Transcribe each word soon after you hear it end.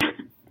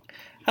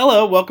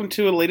Hello, welcome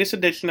to the latest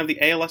edition of the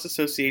ALS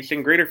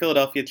Association Greater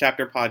Philadelphia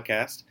Chapter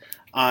Podcast.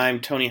 I'm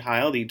Tony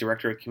Heil, the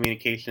Director of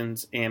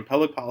Communications and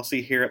Public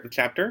Policy here at the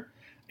chapter,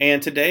 and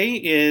today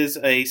is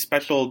a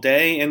special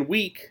day and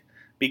week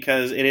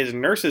because it is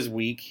Nurses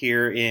Week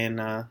here in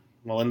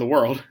the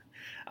world.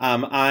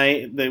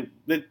 The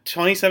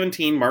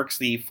 2017 marks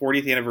the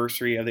 40th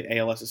anniversary of the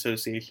ALS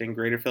Association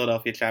Greater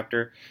Philadelphia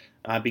Chapter.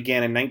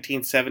 Began in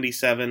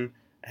 1977,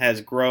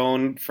 has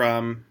grown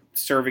from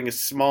serving a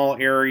small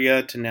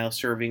area to now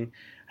serving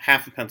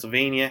half of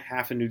Pennsylvania,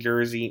 half of New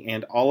Jersey,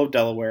 and all of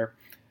Delaware.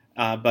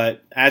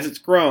 But as it's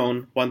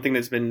grown, one thing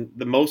that's been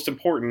the most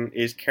important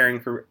is caring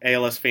for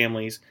ALS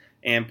families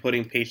and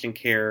putting patient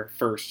care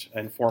first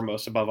and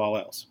foremost above all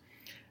else.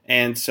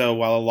 And so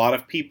while a lot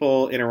of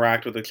people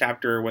interact with the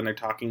chapter when they're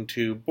talking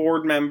to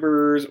board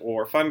members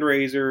or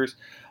fundraisers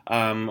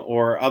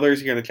or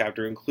others here in the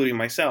chapter, including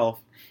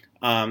myself,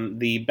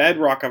 the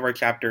bedrock of our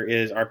chapter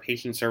is our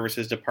patient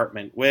services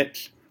department,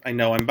 which I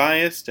know I'm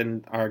biased,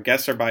 and our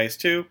guests are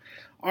biased too,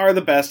 are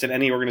the best in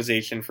any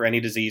organization for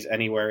any disease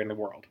anywhere in the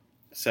world.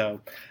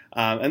 So,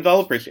 and they'll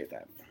appreciate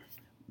that.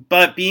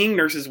 But being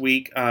Nurses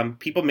Week,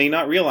 people may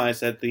not realize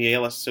that the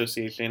ALS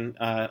Association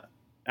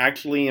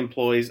actually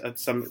employs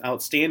some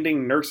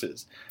outstanding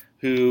nurses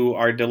who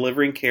are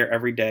delivering care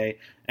every day.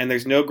 And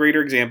there's no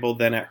greater example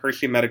than at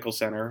Hershey Medical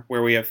Center,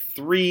 where we have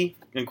three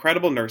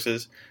incredible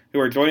nurses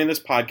who are joining this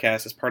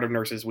podcast as part of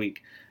Nurses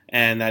Week.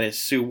 And that is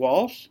Sue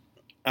Walsh,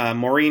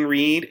 Maureen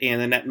Reed,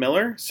 and Annette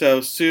Miller.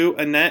 So Sue,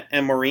 Annette,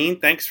 and Maureen,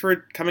 thanks for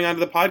coming onto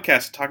the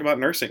podcast to talk about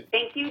nursing.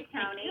 Thank you,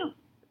 Tony.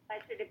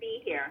 Pleasure to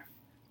be here.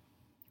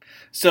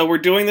 So we're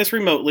doing this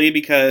remotely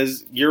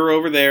because you're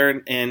over there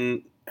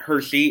in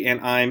Hershey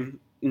and I'm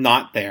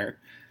not there.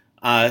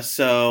 If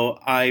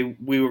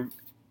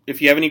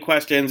you have any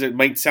questions, it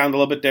might sound a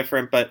little bit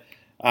different, but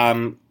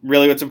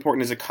really what's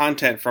important is the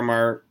content from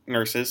our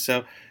nurses.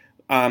 So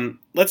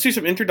let's do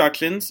some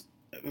introductions.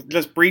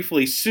 Just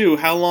briefly, Sue,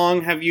 how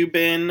long have you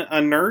been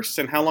a nurse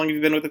and how long have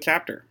you been with the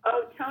chapter?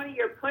 Oh, Tony,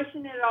 you're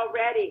pushing it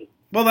already.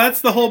 Well, that's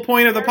the whole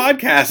point of the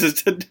podcast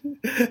is to...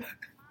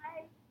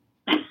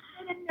 I've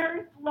been a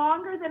nurse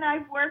longer than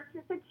I've worked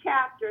at the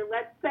chapter,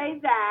 let's say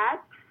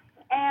that.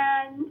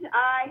 And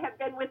I have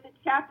been with the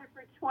chapter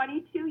for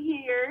 22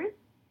 years,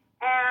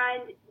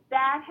 and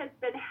that has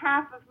been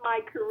half of my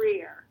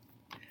career.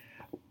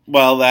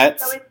 Well, I've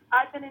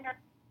been a nurse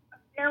a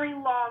very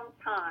long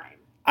time.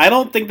 I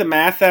don't think the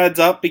math adds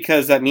up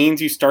because that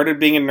means you started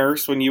being a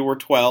nurse when you were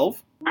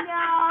 12. No,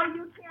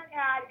 you can't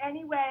add.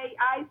 Anyway,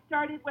 I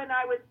started when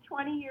I was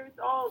 20 years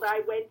old.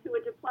 I went to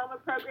a diploma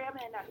program,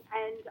 and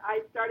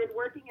I started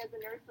working as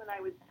a nurse when I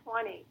was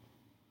 20.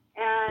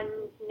 And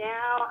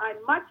now I'm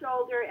much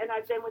older, and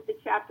I've been with the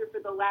chapter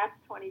for the last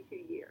 22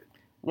 years.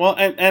 Well,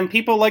 and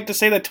people like to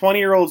say that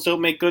 20-year-olds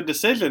don't make good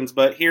decisions,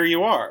 but here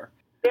you are.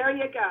 There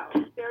you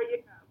go. There you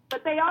go.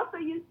 But they also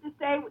used to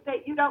say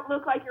that you don't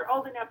look like you're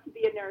old enough to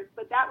be a nurse,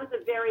 but that was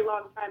a very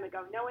long time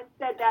ago. No one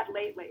said that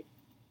lately.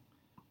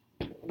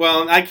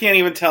 Well, I can't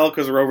even tell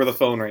because we're over the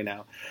phone right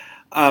now.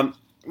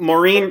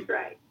 Maureen, that's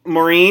right.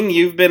 Maureen,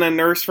 you've been a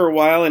nurse for a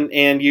while,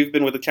 and you've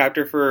been with the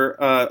chapter for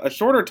a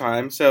shorter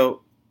time.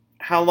 So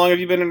how long have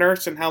you been a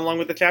nurse, and how long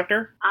with the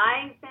chapter?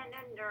 I've been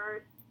a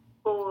nurse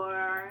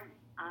for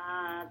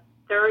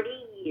 30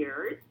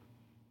 years,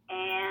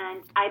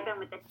 and I've been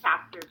with the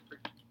chapter for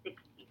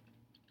 6 years.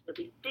 It'll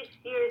be 6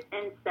 years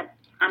in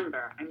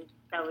September. I'm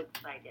so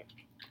excited.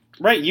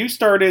 Right, you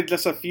started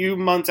just a few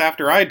months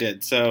after I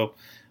did, so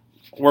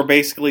we're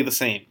basically the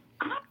same.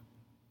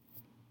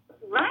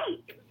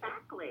 Right,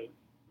 exactly.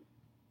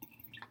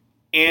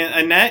 And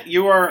Annette,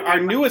 you are our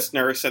newest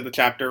nurse at the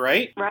chapter,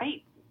 right?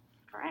 Right,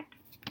 correct.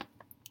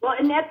 Well,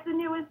 Annette's the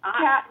newest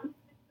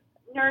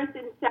nurse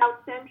in South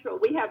Central.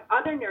 We have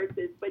other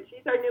nurses, but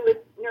she's our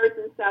newest nurse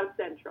in South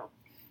Central.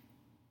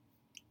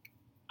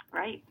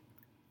 Right.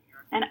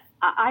 And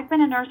I've been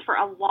a nurse for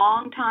a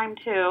long time,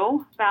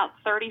 too, about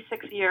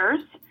 36 years.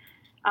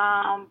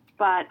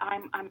 But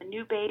I'm a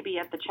new baby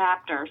at the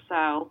chapter,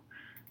 so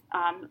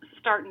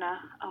starting a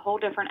whole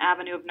different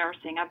avenue of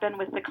nursing. I've been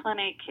with the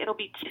clinic. It'll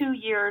be 2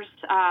 years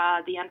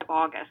the end of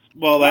August.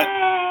 Well,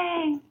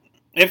 Yay!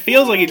 It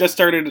feels like you just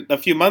started a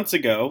few months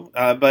ago,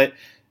 but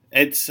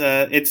it's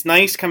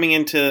nice coming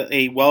into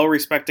a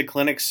well-respected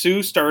clinic.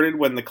 Sue started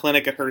when the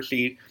clinic at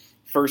Hershey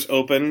first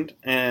opened,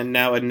 and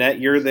now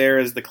Annette, you're there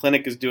as the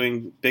clinic is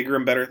doing bigger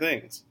and better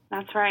things.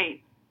 That's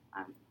right.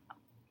 I'm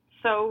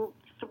so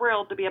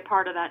thrilled to be a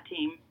part of that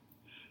team.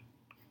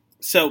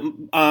 So,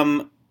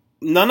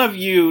 none of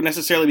you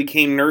necessarily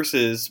became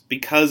nurses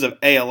because of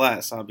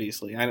ALS,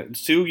 obviously.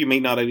 Sue, you may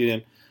not have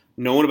even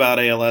known about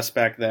ALS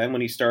back then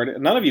when you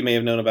started. None of you may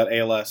have known about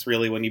ALS,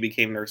 really, when you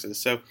became nurses.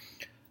 So,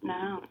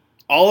 no.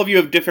 All of you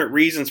have different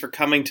reasons for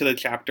coming to the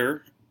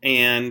chapter,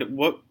 and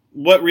what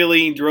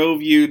really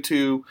drove you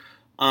to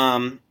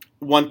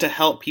want to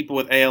help people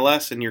with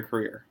ALS in your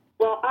career?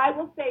 Well, I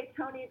will say,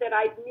 Tony, that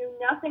I knew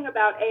nothing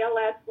about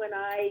ALS when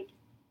I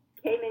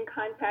came in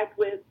contact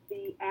with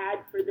the ad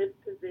for this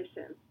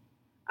position.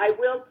 I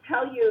will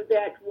tell you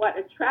that what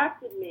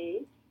attracted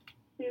me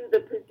to the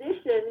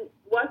position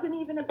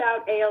wasn't even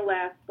about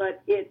ALS,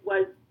 but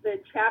the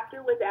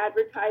chapter was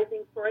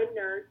advertising for a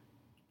nurse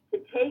to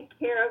take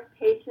care of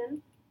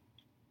patients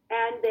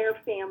and their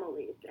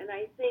families. And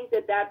I think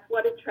that that's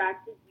what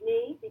attracted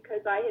me,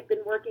 because I had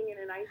been working in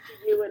an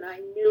ICU and I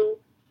knew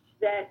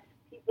that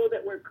people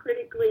that were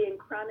critically and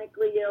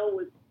chronically ill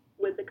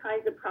with the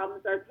kinds of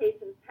problems our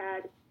patients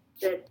had,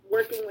 that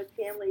working with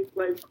families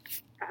was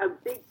a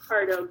big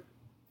part of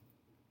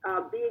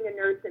being a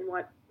nurse and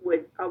what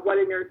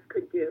a nurse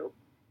could do.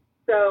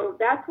 So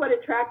that's what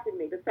attracted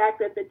me, the fact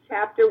that the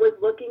chapter was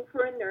looking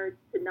for a nurse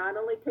to not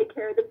only take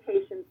care of the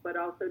patients, but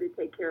also to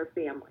take care of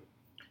families.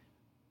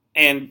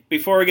 And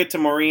before we get to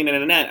Maureen and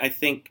Annette, I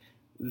think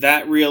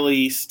that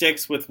really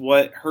sticks with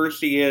what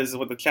Hershey is,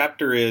 what the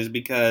chapter is,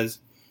 because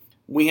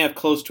we have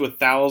close to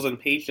 1,000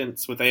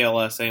 patients with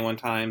ALS at any one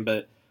time,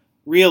 but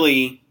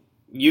really,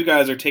 you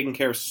guys are taking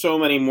care of so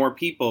many more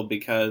people,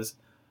 because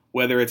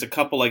whether it's a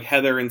couple like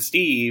Heather and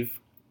Steve,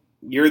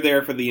 you're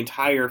there for the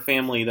entire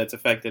family that's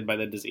affected by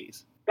the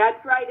disease.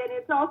 That's right, and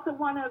it's also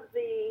one of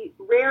the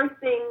rare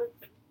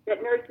things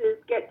that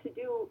nurses get to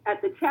do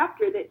at the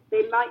chapter that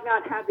they might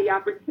not have the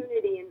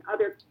opportunity in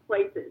other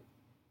places.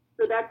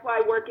 So that's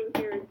why working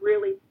here is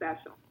really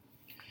special.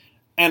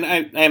 And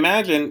I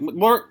imagine,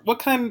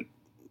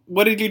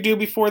 what did you do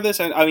before this?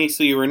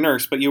 Obviously you were a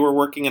nurse, but you were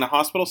working in a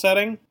hospital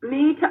setting?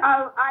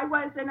 I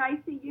was an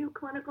ICU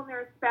clinical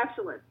nurse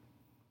specialist.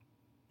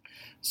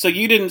 So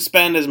you didn't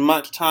spend as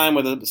much time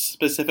with a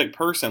specific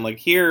person. Like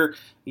here,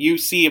 you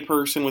see a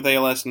person with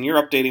ALS and you're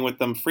updating with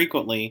them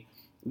frequently.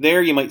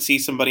 There you might see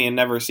somebody and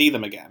never see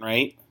them again,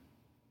 right?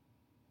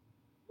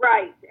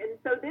 Right. And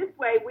so this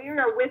way, we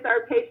are with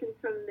our patients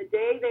from the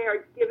day they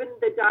are given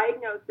the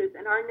diagnosis,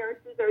 and our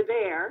nurses are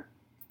there,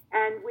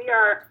 and we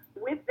are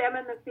with them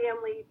and the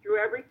family through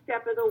every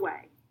step of the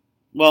way.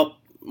 Well,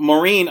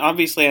 Maureen,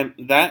 obviously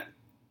that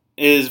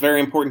is very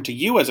important to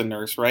you as a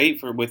nurse, right?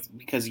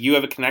 Because you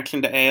have a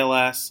connection to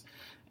ALS,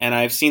 and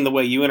I've seen the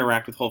way you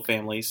interact with whole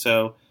families.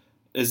 So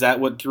is that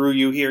what drew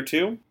you here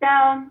too?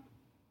 So,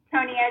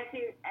 Tony,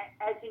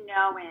 as you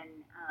know,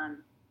 and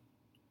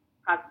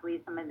possibly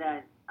some of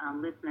the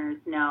listeners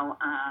know,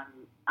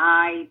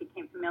 I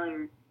became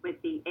familiar with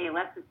the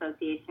ALS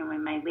Association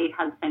when my late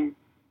husband,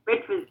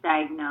 Rich, was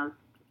diagnosed.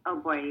 Oh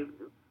boy,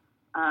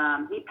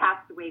 he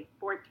passed away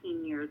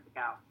 14 years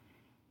ago.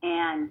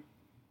 And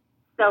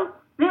so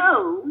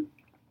Sue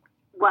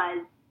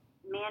was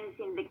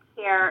managing the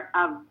care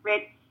of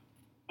Rich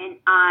and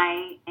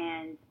I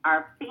and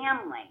our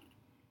family.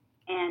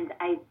 And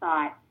I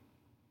thought,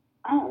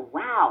 oh,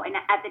 wow. And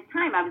at the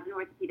time, I was an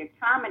orthopedic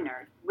trauma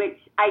nurse, which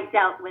I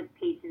dealt with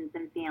patients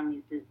and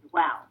families as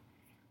well.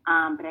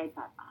 But I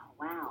thought, oh,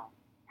 wow,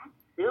 that's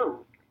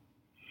Sue.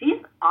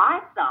 She's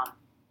awesome.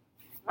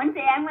 One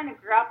day I'm going to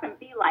grow up and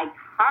be like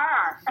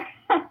her.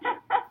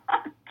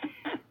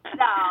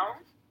 So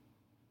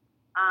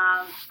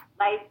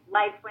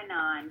life went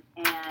on,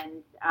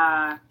 and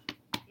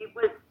it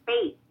was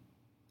fate.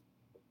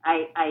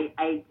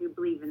 I do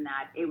believe in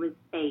that. It was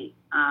fate.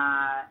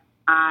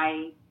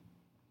 I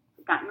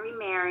gotten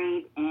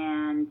remarried,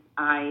 and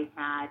I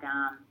had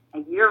a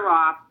year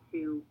off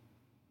to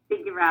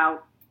figure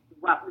out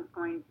what was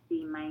going to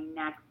be my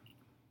next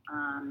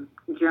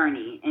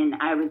journey. And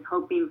I was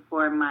hoping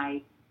for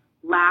my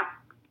last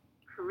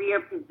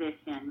career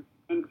position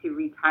into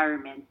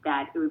retirement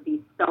that it would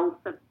be so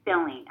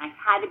fulfilling. I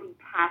had to be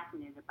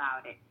passionate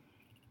about it.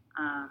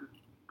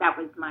 That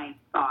was my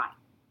thought.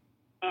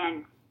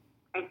 And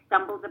I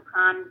stumbled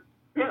upon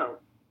Sue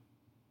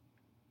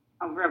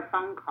over a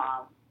phone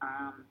call.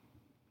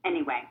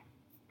 Anyway,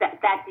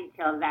 that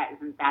detail, that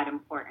isn't that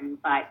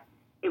important, but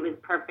it was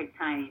perfect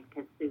timing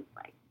because Sue's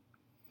like,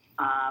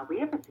 we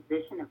have a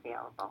position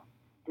available.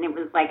 And it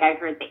was like I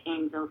heard the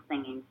angels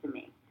singing to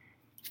me.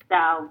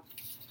 So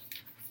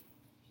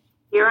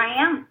here I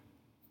am.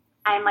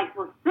 I'm like,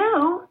 well,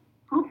 Sue,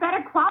 who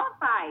better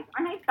qualified?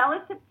 Aren't I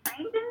fellowship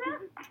trained in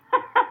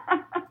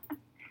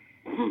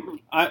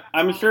this?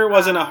 I'm sure it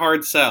wasn't a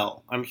hard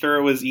sell. I'm sure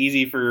it was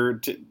easy for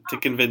to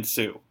convince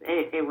Sue.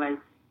 It was.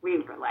 We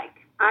were like,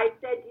 I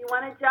said, do you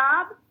want a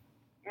job?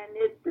 And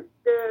it's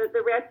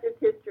the rest is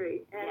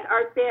history. And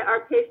yeah.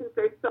 Our patients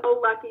are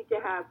so lucky to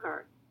have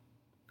her.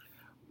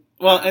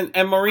 Well,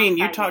 and Maureen,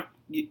 you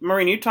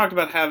talked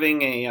about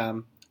having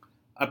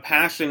a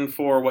passion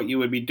for what you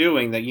would be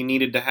doing, that you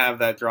needed to have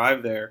that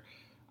drive there.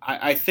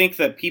 I think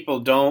that people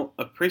don't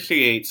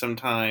appreciate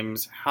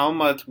sometimes how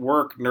much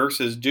work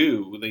nurses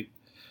do.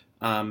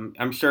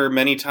 I'm sure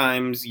many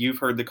times you've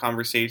heard the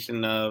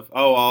conversation of,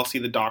 oh, I'll see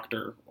the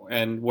doctor,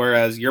 and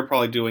whereas you're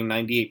probably doing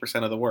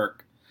 98% of the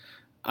work.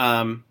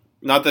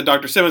 Not that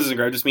Dr. Simmons isn't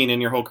great, I just mean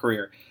in your whole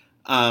career.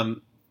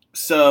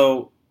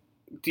 So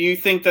do you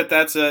think that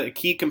that's a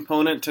key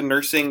component to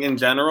nursing in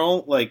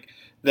general? Like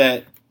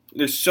that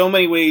there's so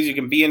many ways you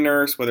can be a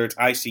nurse, whether it's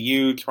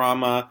ICU,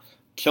 trauma,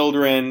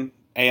 children,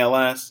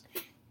 ALS,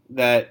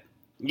 that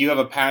you have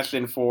a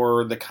passion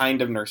for the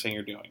kind of nursing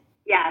you're doing.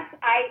 Yes,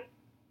 I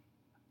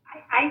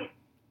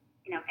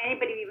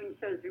anybody who even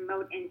shows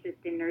remote interest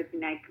in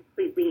nursing, I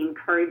completely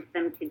encourage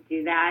them to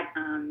do that.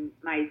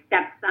 My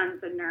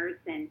stepson's a nurse,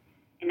 and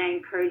I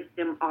encourage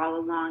them all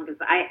along because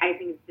I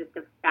think it's just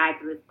a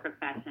fabulous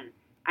profession.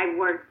 I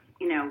worked,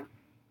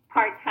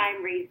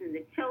 part-time raising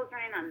the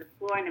children on the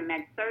floor, on the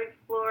med-surg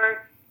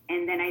floor,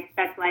 and then I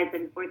specialized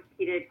in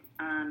orthopedic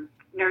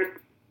nurse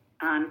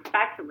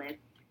specialist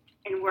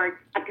and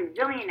worked a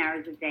gazillion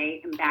hours a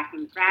day and back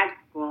in grad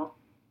school.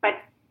 But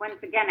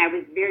once again, I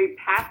was very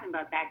passionate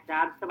about that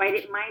job, so I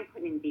didn't mind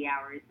putting the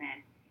hours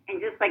in. And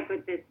just like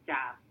with this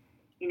job,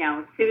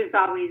 Sue's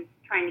always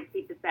trying to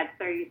keep us at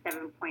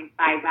 37.5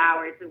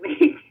 hours a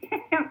week.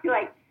 we're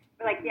like,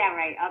 yeah,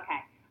 right,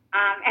 okay.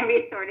 And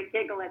we sort of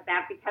giggle at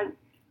that because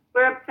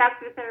we're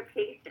obsessed with our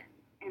patients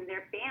and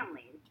their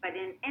families, but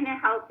in a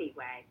healthy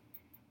way.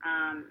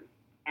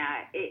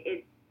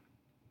 It's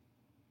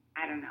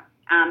I don't know.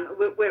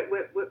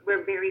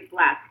 We're very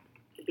blessed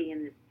to be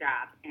in this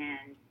job,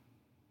 and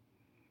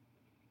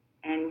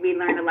we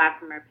learn a lot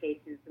from our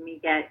patients, and we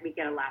get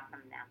a lot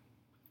from them.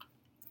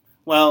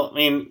 Well, I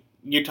mean,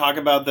 you talk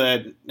about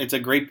that it's a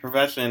great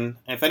profession.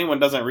 If anyone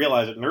doesn't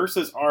realize it,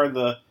 nurses are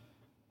the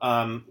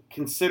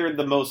considered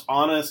the most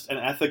honest and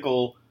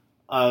ethical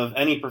of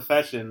any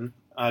profession.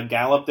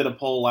 Gallup did a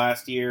poll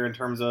last year in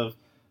terms of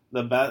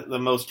the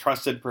most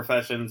trusted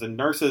professions, and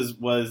nurses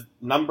was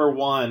number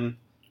one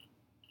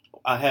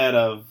ahead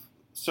of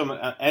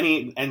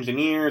any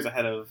engineers,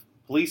 ahead of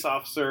police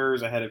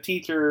officers, ahead of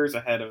teachers,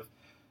 ahead of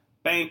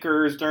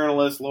bankers,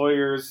 journalists,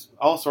 lawyers,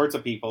 all sorts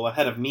of people,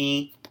 ahead of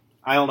me.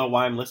 I don't know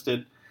why I'm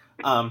listed,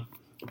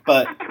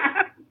 but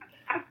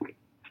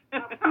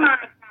Come on.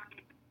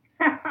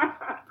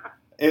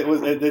 it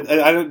was. I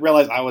didn't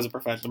realize I was a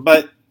professional,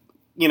 but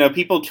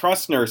people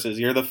trust nurses.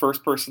 You're the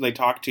first person they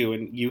talk to,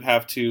 and you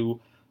have to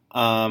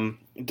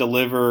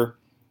deliver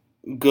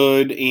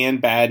good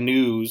and bad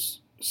news.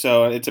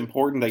 So it's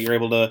important that you're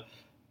able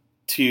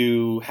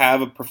to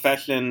have a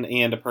profession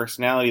and a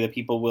personality that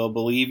people will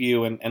believe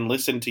you and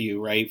listen to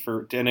you, right?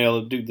 To be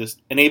able to do this,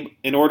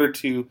 in order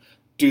to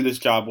do this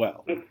job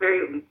well. It's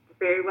very,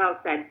 very well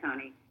said,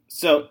 Tony.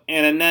 So,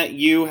 and Annette,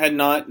 you had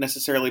not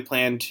necessarily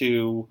planned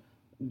to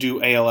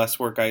do ALS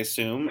work, I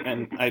assume.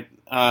 And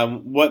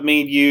what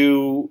made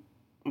you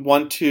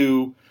want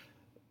to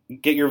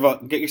get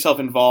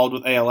yourself involved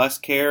with ALS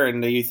care,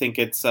 and do you think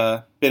it's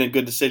been a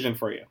good decision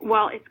for you?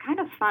 Well, it's kind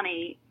of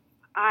funny.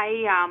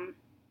 I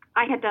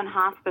had done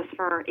hospice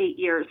for 8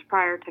 years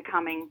prior to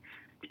coming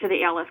to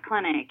the ALS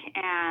clinic,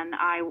 and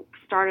I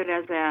started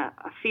as a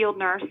field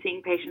nurse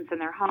seeing patients in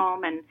their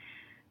home, and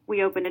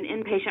we opened an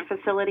inpatient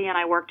facility, and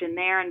I worked in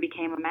there and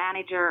became a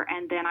manager,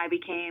 and then I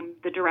became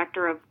the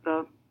director of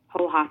the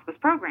whole hospice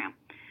program.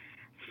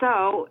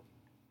 So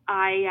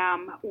I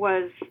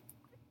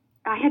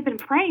had been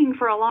praying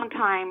for a long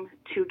time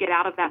to get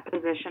out of that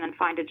position and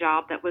find a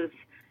job that was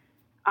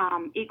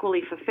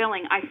equally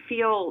fulfilling. I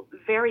feel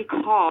very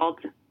called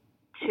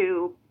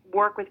to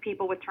work with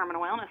people with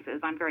terminal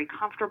illnesses. I'm very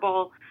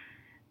comfortable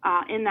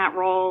in that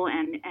role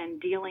and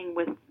dealing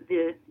with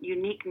the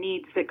unique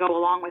needs that go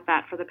along with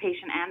that for the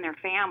patient and their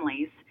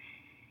families.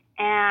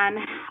 And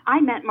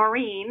I met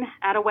Maureen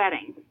at a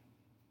wedding,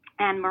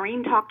 and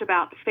Maureen talked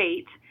about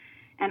fate,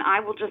 and I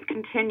will just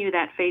continue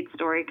that fate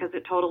story because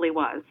it totally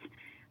was.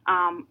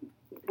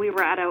 We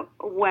were at a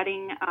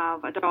wedding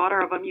of a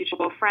daughter of a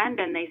mutual friend,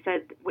 and they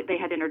said they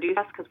had introduced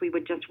us because we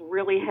would just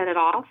really hit it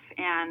off,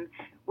 and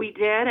we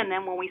did. And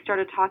then when we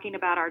started talking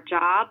about our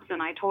jobs,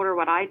 and I told her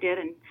what I did,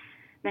 and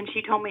then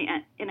she told me,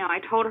 I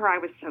told her I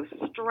was so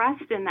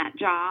stressed in that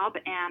job,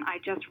 and I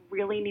just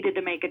really needed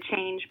to make a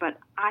change, but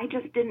I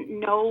just didn't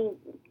know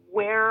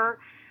where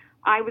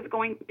I was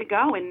going to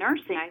go in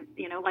nursing.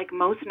 Like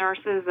most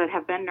nurses that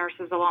have been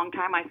nurses a long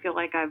time, I feel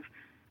like I've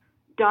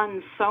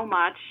done so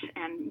much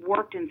and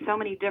worked in so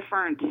many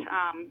different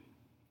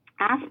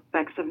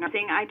aspects of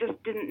nursing. I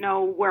just didn't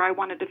know where I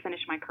wanted to finish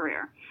my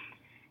career.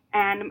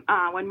 And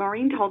when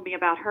Maureen told me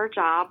about her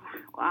job,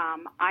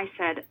 I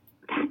said,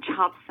 that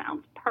job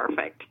sounds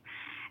perfect.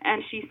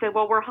 And she said,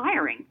 well, we're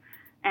hiring.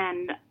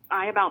 And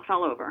I about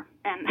fell over.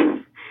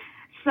 And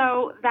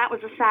so that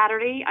was a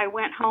Saturday. I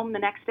went home the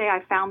next day. I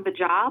found the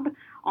job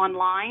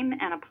online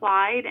and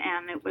applied.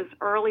 And it was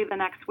early the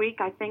next week,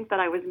 I think, that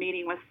I was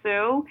meeting with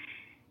Sue.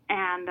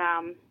 And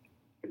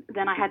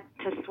then I had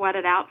to sweat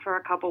it out for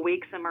a couple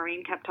weeks, and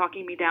Maureen kept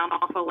talking me down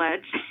off a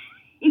ledge.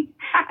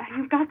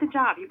 You've got the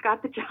job. You've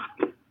got the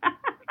job.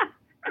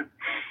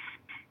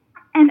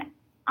 And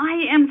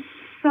I am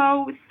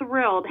so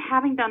thrilled.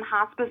 Having done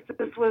hospice,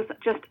 this was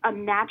just a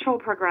natural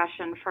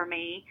progression for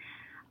me.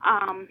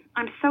 I'm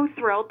so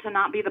thrilled to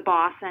not be the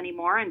boss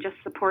anymore and just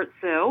support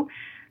Sue.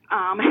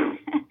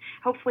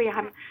 Hopefully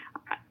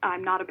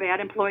I'm not a bad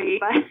employee,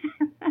 but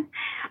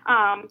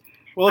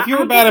well, if you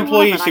were a bad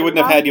employee, she wouldn't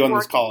have had you on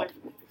this call.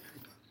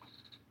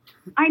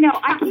 I know.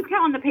 I keep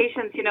telling the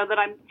patients, that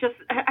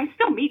I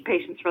still meet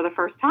patients for the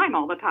first time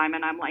all the time,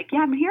 and I'm like,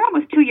 yeah, I'm here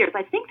almost 2 years.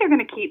 I think they're going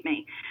to keep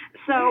me.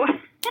 So,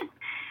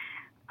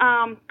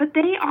 but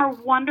they are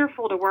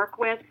wonderful to work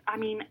with. I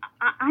mean,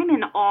 I'm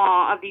in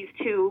awe of these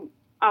two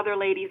other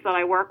ladies that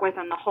I work with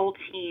and the whole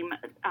team,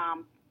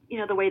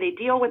 the way they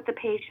deal with the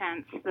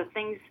patients, the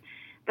things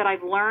that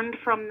I've learned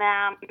from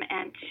them,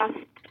 and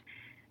just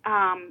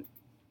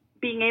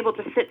being able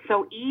to fit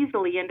so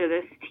easily into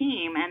this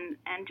team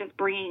and just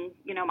bringing,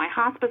 my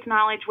hospice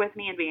knowledge with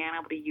me and being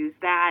able to use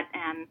that.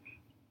 And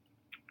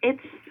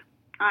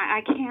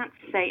I can't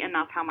say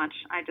enough how much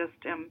I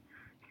just am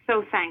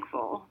so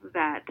thankful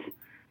that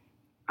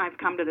I've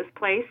come to this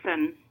place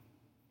and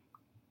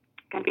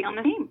can be on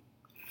the team.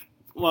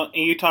 Well,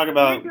 you talk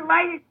about... We're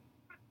delighted.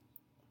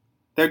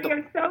 We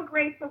are so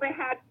grateful to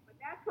have you.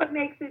 That's what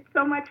makes it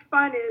so much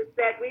fun, is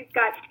that we've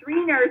got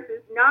 3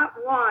 nurses, not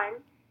one,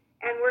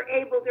 and we're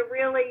able to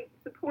really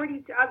support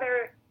each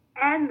other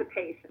and the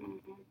patient.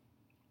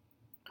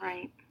 Mm-hmm.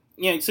 Right.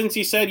 Yeah, since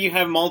you said you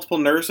have multiple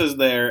nurses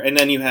there, and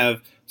then you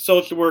have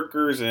social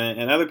workers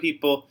and other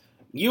people,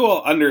 you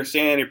all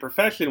understand your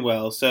profession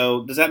well.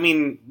 So does that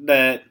mean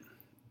that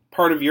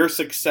part of your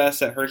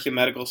success at Hershey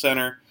Medical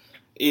Center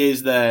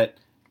is that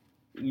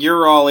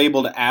you're all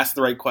able to ask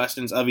the right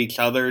questions of each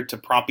other to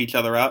prop each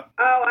other up?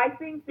 Oh, I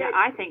think that... Yeah,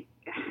 I think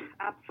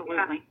absolutely.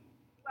 Yeah.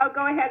 Well,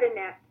 go ahead,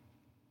 Annette.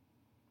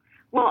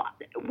 Well,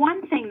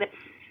 one thing that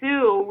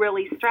Sue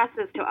really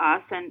stresses to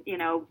us, and,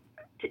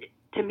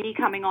 to me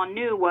coming on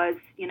new, was,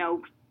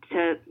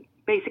 to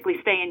basically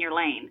stay in your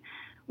lane.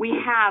 We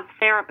have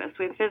therapists.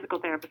 We have physical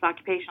therapists,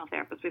 occupational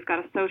therapists. We've got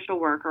a social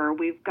worker.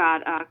 We've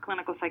got a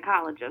clinical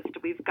psychologist.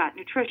 We've got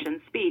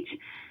nutrition, speech.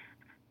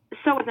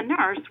 So as a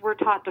nurse, we're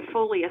taught to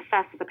fully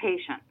assess the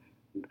patient,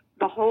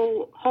 the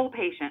whole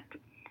patient.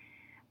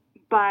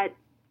 But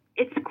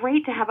it's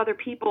great to have other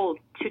people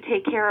to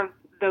take care of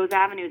those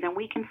avenues, and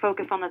we can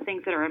focus on the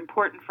things that are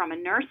important from a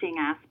nursing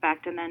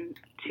aspect, and then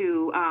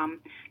to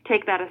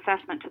take that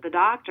assessment to the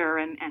doctor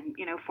and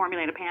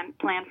formulate a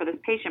plan for this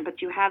patient.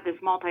 But you have this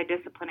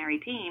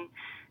multidisciplinary team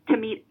to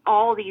meet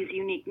all these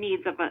unique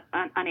needs of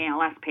an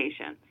ALS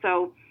patient.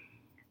 So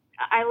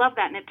I love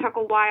that, and it took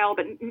a while,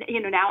 but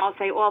now I'll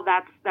say, well,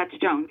 that's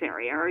Joan's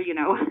area, or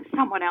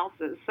someone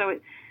else's. So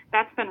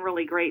that's been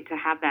really great to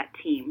have that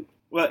team.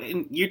 Well,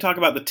 you talk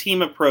about the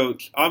team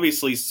approach.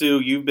 Obviously,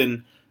 Sue, you've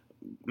been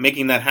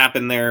making that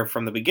happen there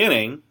from the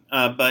beginning,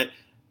 but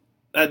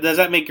does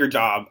that make your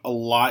job a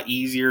lot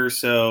easier?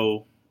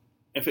 So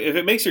if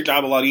it makes your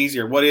job a lot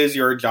easier, what is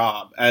your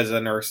job as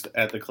a nurse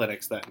at the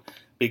clinics then?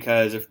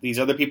 Because if these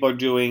other people are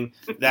doing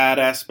that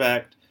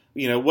aspect,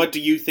 what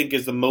do you think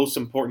is the most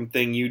important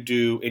thing you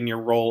do in your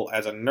role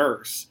as a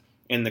nurse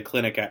in the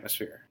clinic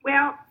atmosphere?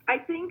 Well, I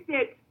think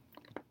that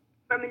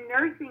from a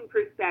nursing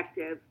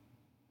perspective,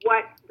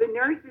 what the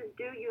nurses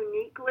do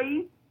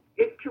uniquely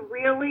is to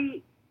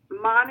really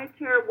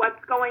monitor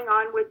what's going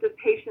on with the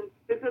patient's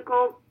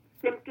physical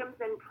symptoms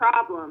and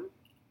problems,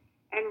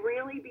 and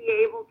really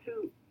be able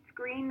to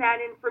screen that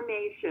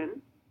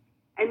information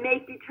and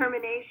make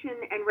determination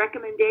and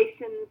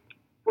recommendations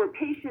for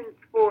patients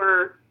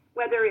for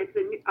whether it's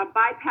a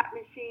BiPAP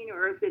machine,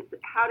 or if it's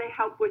how to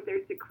help with their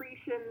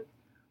secretions,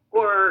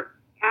 or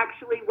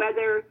actually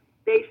whether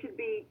they should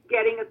be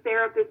getting a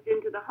therapist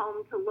into the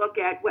home to look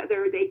at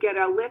whether they get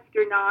a lift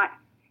or not.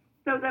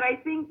 So that I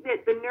think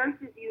that the nurse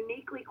is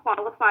uniquely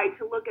qualified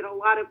to look at a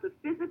lot of the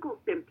physical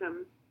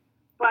symptoms,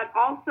 but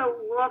also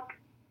look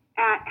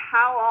at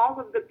how all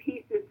of the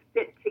pieces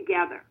fit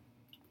together.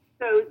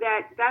 So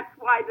that's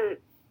why the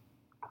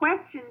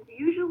questions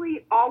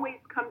usually always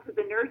come to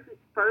the nurses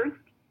first,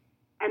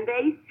 and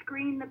they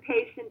screen the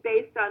patient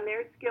based on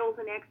their skills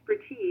and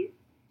expertise,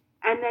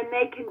 and then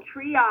they can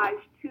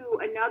triage to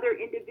another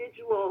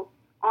individual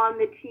on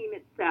the team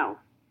itself.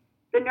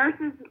 The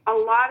nurses, a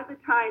lot of the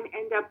time,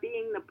 end up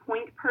being the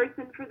point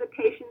person for the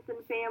patients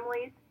and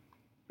families.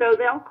 So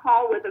they'll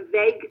call with a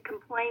vague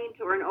complaint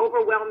or an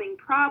overwhelming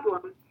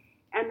problem,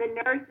 and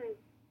the nurse is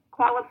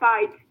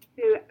qualified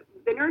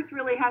the nurse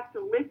really has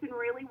to listen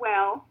really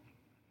well,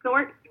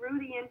 sort through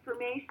the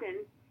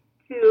information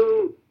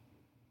to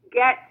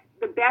get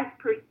the best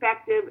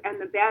perspective and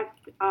the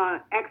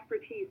best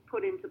expertise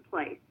put into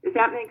place. Does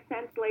that make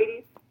sense,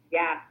 ladies?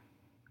 Yes.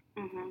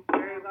 Mm-hmm.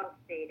 Very well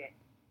stated.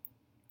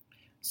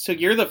 So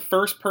you're the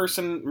first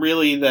person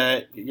really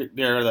that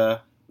you're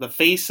the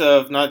face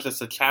of not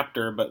just a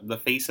chapter, but the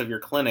face of your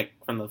clinic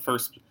from the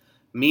first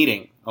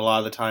meeting a lot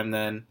of the time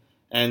then.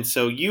 And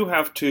so you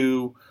have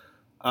to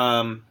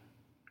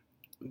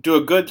do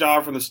a good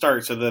job from the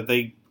start so that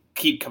they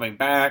keep coming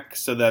back,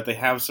 so that they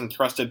have some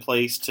trusted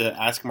place to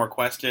ask more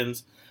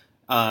questions,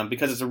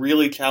 because it's a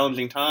really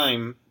challenging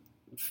time,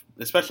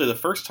 especially the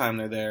first time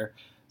they're there.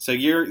 So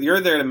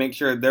you're there to make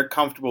sure they're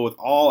comfortable with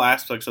all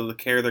aspects of the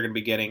care they're going to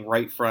be getting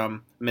right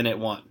from minute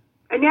one.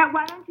 Annette,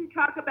 why don't you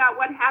talk about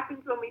what happens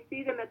when we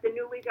see them at the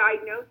newly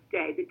diagnosed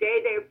day, the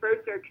day they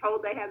first are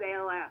told they have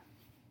ALS?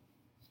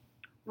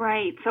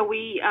 Right. So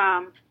we,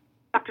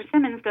 Dr.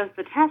 Simmons does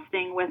the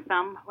testing with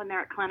them when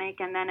they're at clinic,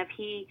 and then if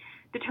he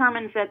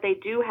determines that they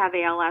do have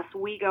ALS,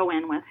 we go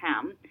in with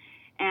him.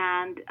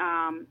 And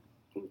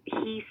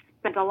he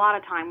spends a lot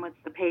of time with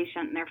the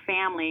patient and their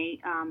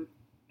family,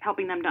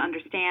 helping them to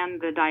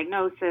understand the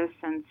diagnosis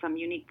and some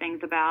unique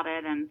things about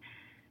it, and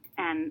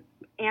and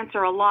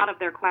answer a lot of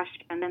their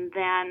questions. And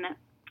then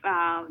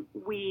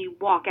we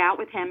walk out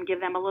with him, give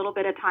them a little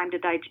bit of time to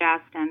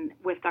digest. And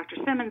with Dr.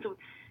 Simmons,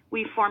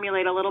 we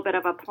formulate a little bit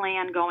of a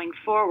plan going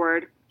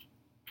forward.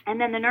 And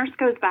then the nurse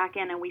goes back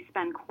in and we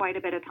spend quite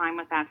a bit of time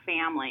with that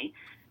family.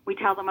 We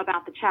tell them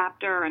about the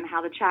chapter and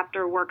how the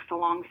chapter works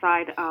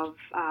alongside of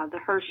the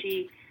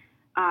Hershey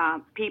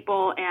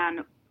people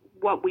and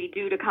what we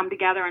do to come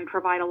together and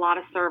provide a lot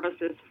of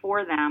services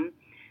for them.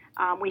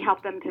 We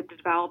help them to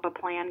develop a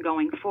plan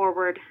going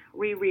forward.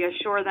 We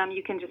reassure them.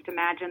 You can just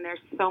imagine there's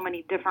so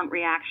many different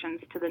reactions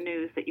to the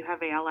news that you have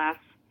ALS.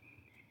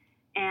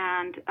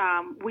 And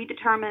we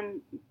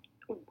determine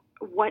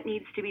what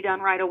needs to be done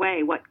right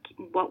away,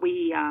 what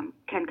we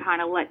can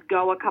kind of let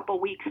go a couple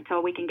weeks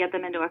till we can get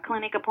them into a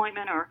clinic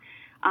appointment, or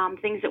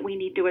things that we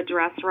need to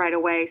address right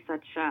away,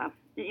 such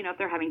if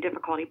they're having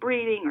difficulty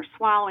breathing or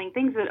swallowing,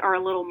 things that are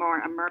a little more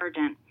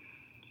emergent.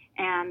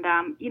 And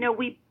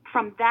we,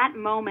 from that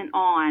moment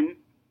on,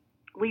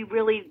 we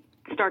really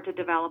start to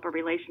develop a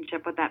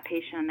relationship with that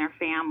patient and their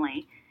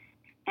family,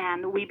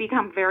 and we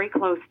become very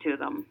close to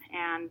them.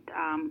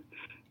 And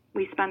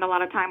we spend a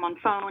lot of time on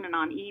phone and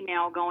on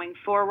email going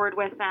forward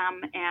with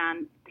them.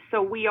 And so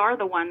we are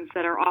the ones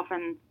that are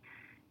often,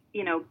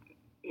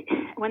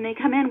 when they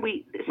come in,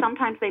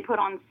 sometimes they put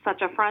on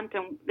such a front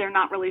and they're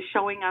not really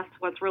showing us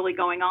what's really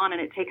going on.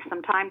 And it takes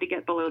some time to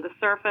get below the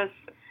surface,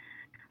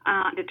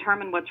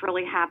 determine what's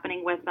really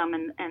happening with them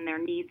and their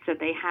needs that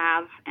they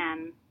have.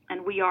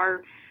 And we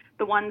are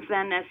the ones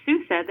then, as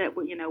Sue said, that,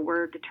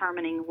 we're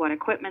determining what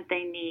equipment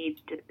they need.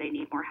 Do they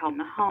need more help in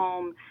the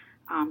home?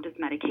 Does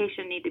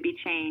medication need to be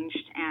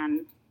changed,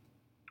 and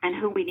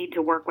who we need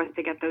to work with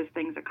to get those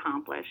things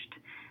accomplished.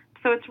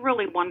 So it's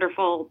really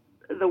wonderful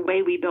the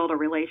way we build a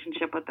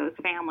relationship with those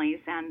families,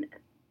 and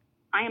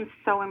I am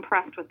so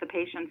impressed with the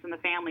patients and the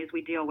families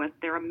we deal with.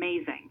 They're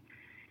amazing.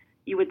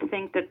 You would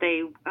think that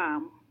they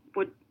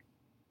would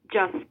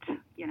just,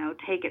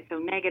 take it so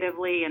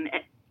negatively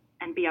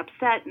and be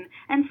upset,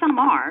 and some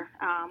are,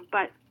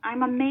 but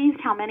I'm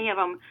amazed how many of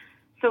them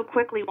so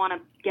quickly want to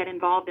get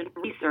involved in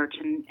research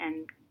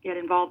and get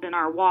involved in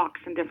our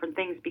walks and different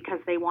things because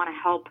they want to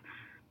help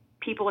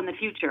people in the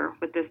future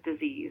with this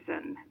disease.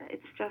 And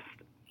it's just,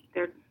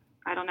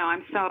 I don't know,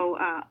 I'm so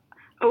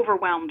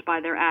overwhelmed by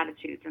their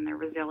attitudes and their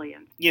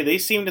resilience. Yeah, they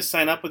seem to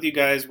sign up with you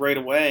guys right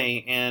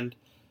away, and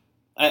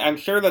I'm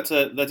sure that's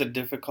a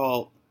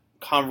difficult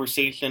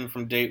conversation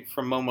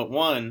from moment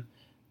one.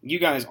 You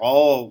guys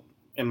all,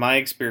 in my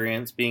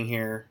experience, being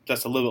here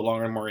just a little bit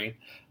longer than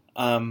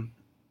Maureen,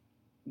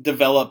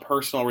 develop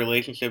personal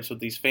relationships with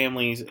these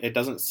families. It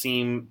doesn't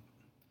seem,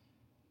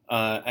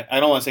 I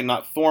don't want to say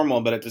not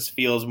formal, but it just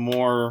feels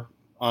more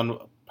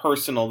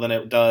personal than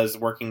it does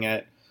working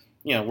at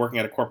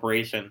a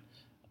corporation.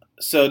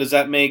 So does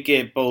that make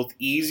it both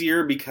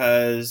easier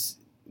because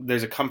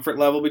there's a comfort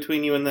level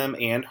between you and them,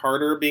 and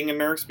harder being a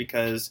nurse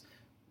because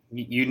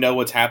you know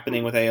what's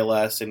happening with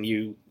ALS and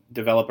you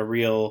develop a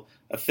real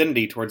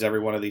affinity towards every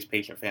one of these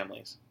patient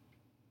families?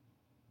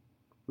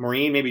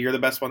 Maureen, maybe you're the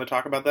best one to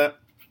talk about that.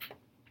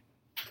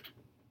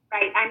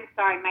 Right. I'm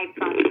sorry. My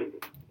phone is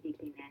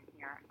speaking in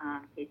here.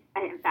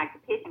 In fact, a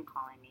patient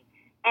calling me.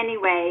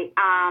 Anyway,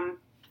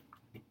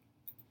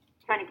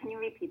 Tony, can you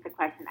repeat the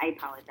question? I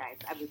apologize.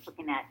 I was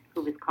looking at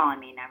who was calling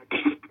me, and I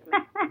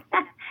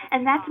was.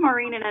 And that's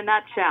Maureen in a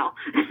nutshell.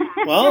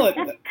 Well,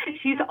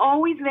 she's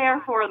always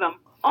there for them.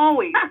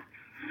 Always.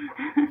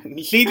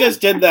 She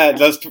just did that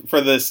just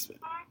for this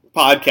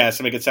podcast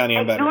to make it sound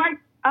even better.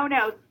 Oh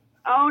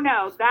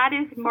no, that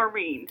is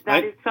Maureen.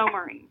 That is so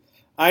Maureen.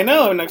 I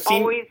know, and I've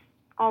seen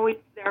always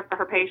there for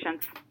her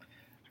patients.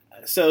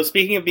 So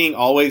speaking of being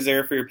always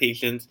there for your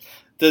patients,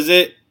 does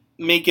it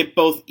make it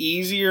both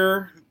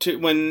easier to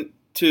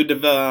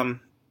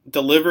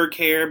deliver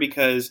care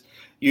because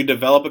you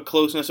develop a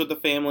closeness with the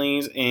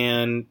families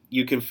and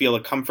you can feel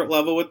a comfort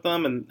level with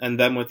them and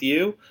them with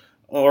you?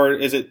 Or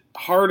is it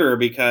harder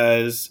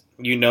because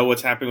you know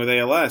what's happening with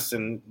ALS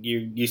and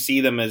you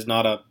see them as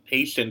not a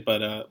patient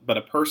but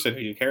a person who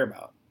you care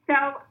about? So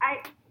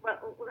I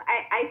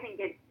think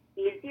it's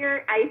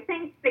easier. I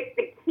think that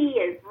the key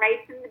is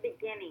right from the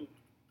beginning.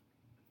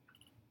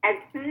 As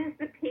soon as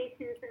the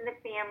patients and the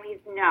families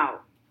know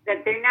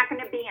that they're not going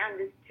to be on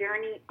this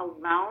journey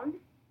alone,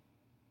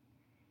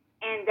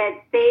 and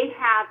that they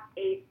have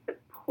a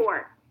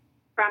support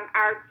from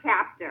our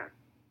chapter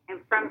and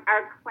from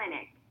our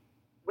clinic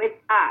with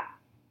us,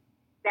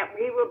 that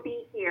we will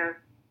be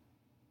here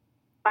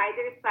by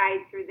their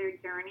side through their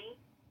journey,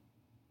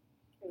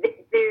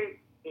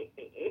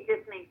 it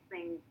just makes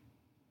things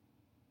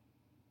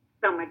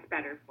so much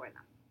better for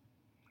them.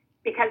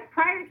 Because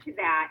prior to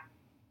that,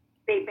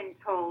 they've been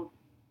told,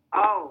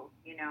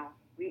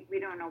 we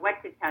don't know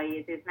what to tell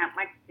you. There's not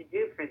much to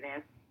do for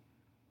this.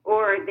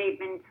 Or they've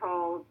been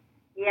told,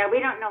 yeah, we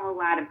don't know a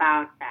lot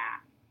about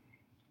that.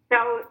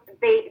 So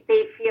they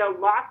feel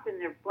lost and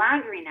they're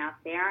floundering out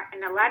there.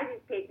 And a lot of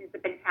these patients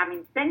have been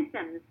having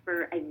symptoms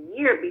for a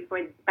year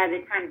by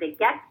the time they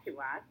get to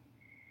us.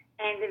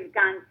 And they've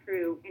gone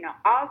through,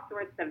 all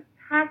sorts of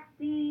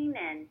testing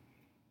and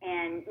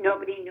and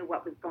nobody knew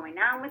what was going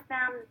on with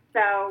them.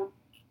 So,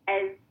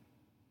 as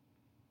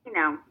you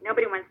know,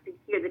 nobody wants to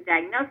hear the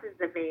diagnosis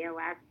of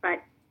ALS,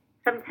 but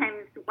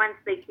sometimes once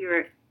they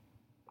hear,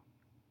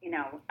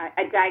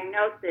 a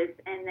diagnosis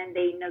and then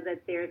they know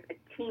that there's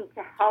a team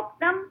to help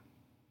them,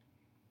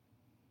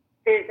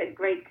 there's a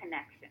great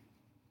connection.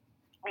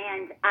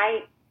 And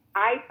I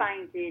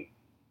find it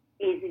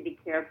easy to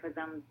care for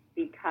them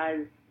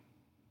because,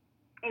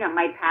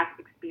 my past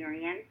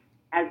experience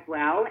as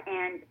well,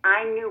 and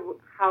I knew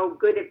how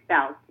good it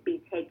felt to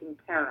be taken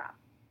care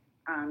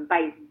of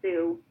by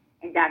Sue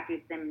and Dr.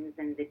 Simmons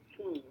and the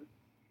team.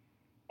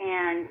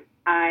 And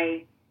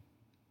I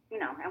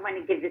want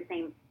to give the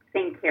same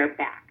care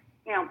back.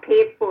 Pay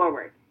it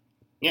forward.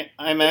 Yeah,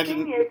 I imagine.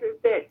 The thing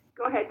is that,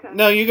 go ahead, Tony.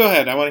 No, you go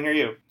ahead. I want to hear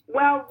you.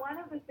 Well, one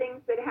of the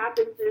things that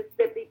happens is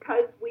that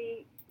because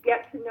we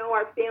get to know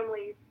our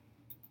families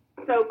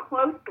so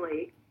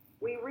closely,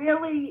 we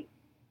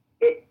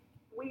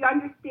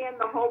understand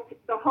the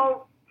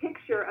whole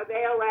picture of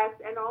ALS,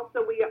 and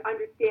also we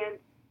understand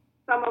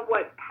some of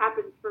what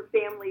happens for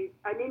families,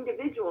 an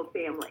individual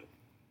family.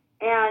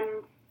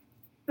 And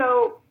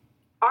so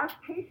our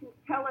patients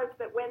tell us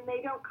that when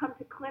they don't come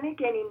to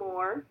clinic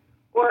anymore,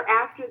 or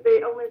after the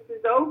illness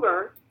is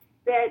over,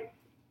 that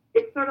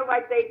it's sort of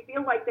like they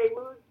feel like they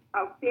lose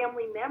a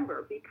family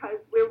member because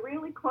we're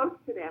really close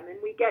to them, and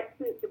we get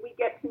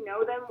to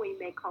know them. We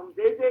make home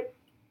visits.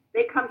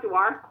 They come to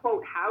our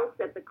quote house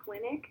at the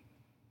clinic,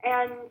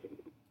 and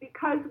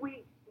because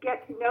we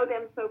get to know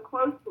them so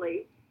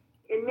closely,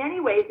 in many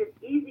ways it's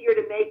easier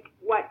to make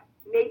what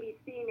may be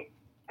seen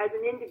as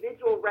an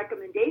individual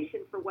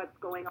recommendation for what's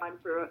going on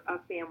for a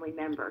family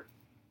member.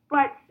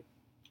 But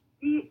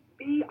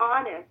be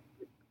honest.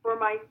 For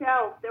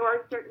myself, there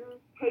are certain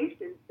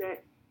patients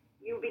that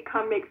you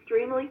become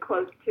extremely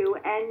close to,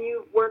 and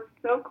you've worked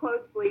so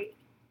closely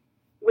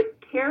with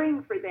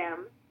caring for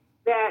them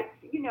that,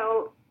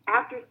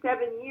 after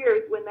 7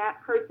 years, when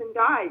that person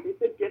dies,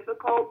 it's a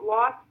difficult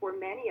loss for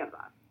many of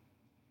us.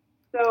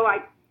 So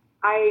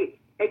I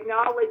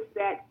acknowledge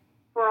that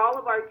for all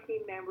of our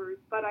team members,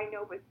 but I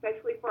know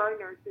especially for our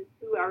nurses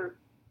who are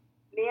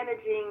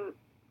managing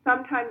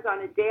sometimes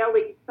on a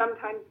daily,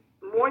 sometimes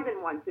more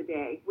than once a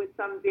day with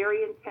some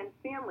very intense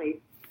families,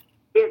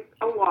 it's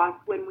a loss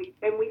when we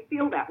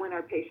feel that when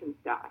our patients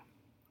die.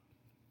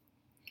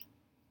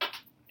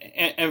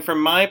 And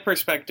from my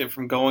perspective,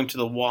 from going to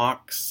the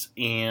walks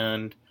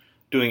and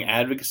doing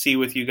advocacy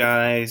with you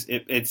guys,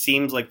 it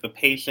seems like the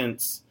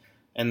patients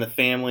and the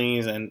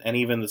families and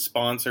even the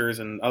sponsors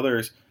and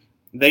others,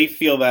 they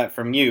feel that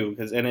from you,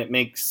 and it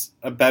makes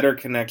a better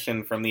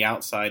connection from the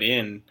outside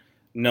in,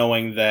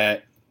 knowing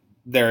that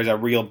there's a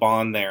real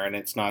bond there and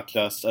it's not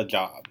just a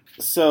job.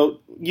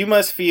 So you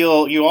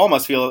all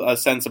must feel a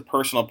sense of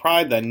personal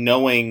pride then,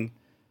 knowing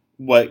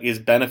what is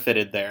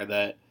benefited there,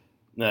 that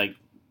like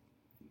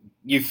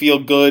you feel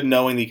good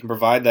knowing that you can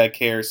provide that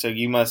care. So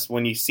you must,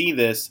 when you see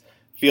this,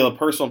 feel a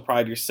personal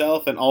pride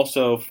yourself and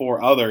also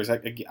for others.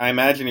 I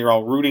imagine you're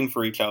all rooting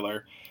for each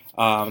other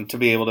to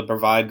be able to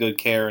provide good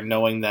care, and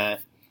knowing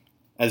that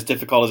as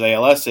difficult as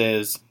ALS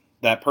is,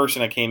 that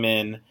person that came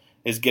in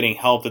is getting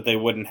help that they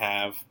wouldn't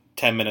have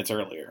 10 minutes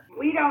earlier.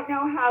 We don't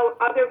know how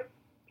other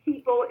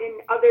people in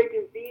other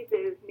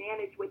diseases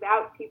manage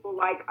without people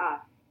like us.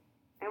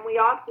 And we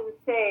often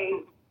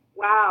say,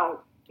 wow,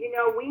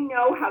 we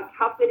know how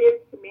tough it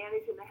is to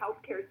manage in the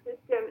healthcare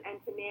system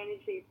and to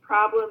manage these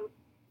problems.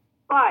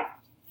 But,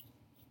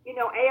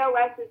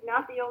 ALS is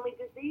not the only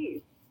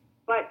disease.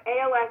 But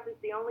ALS is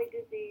the only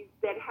disease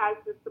that has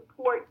the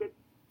support that's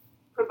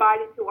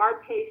provided to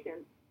our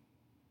patients.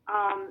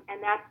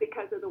 And that's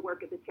because of the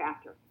work of the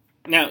chapter.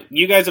 Now,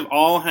 you guys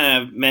all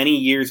have many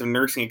years of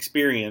nursing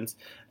experience,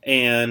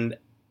 and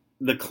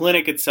the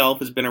clinic itself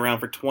has been around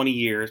for 20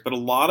 years, but a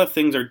lot of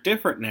things are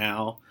different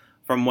now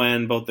from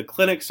when both the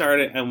clinic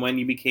started and when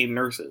you became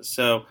nurses.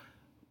 So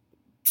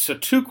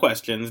 2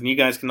 questions, and you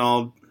guys can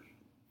all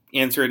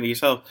answer it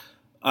yourself.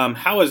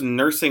 How has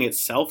nursing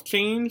itself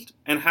changed,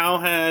 and how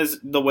has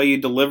the way you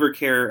deliver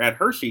care at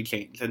Hershey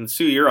changed? And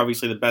Sue, you're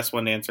obviously the best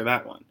one to answer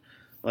that one.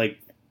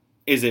 Like,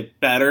 is it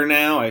better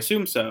now? I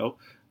assume so,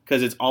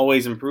 because it's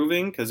always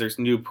improving, because there's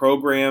new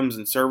programs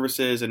and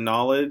services and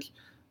knowledge.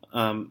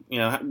 What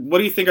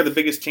do you think are the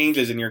biggest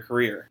changes in your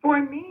career?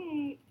 For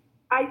me,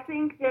 I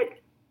think that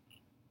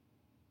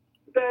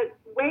the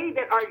way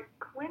that our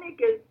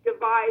clinic is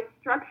devised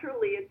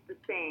structurally is the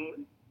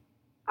same,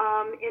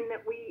 in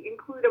that we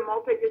include a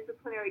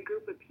multidisciplinary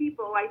group of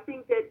people. I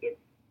think that it's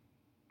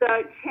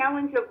the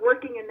challenge of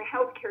working in the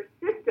healthcare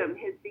system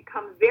has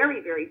become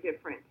very, very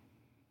different.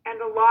 And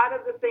a lot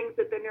of the things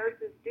that the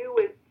nurses do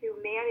is to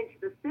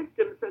manage the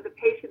system so the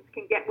patients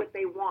can get what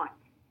they want.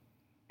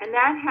 And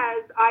that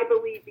has, I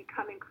believe,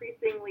 become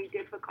increasingly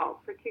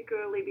difficult,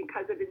 particularly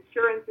because of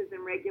insurances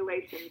and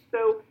regulations.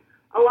 So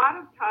a lot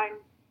of times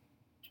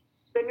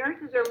the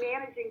nurses are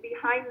managing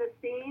behind the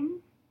scenes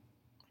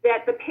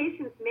that the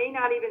patients may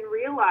not even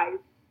realize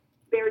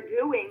they're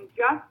doing,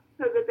 just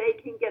so that they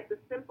can get the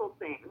simple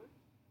things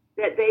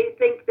that they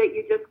think that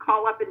you just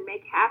call up and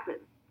make happen.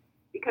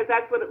 because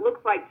that's what it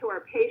looks like to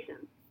our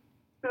patients.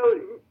 So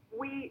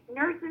we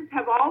nurses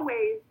have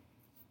always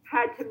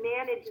had to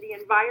manage the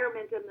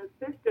environment and the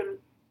systems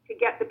to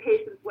get the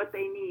patients what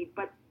they need,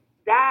 but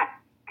that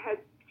has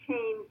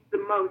changed the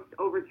most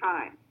over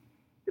time.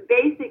 The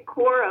basic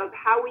core of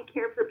how we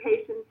care for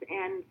patients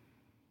and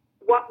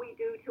what we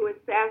do to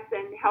assess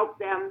and help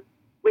them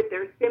with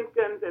their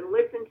symptoms and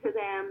listen to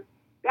them,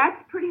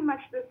 that's pretty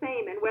much the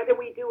same. And whether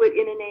we do it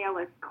in an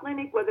ALS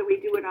clinic, whether we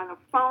do it on a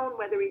phone,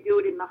 whether we do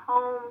it in the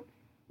home,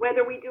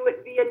 whether we do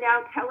it via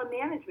now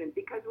telemanagement,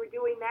 because we're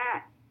doing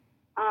that.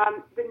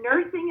 The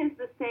nursing is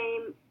the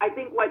same. I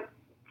think what's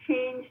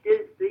changed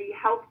is the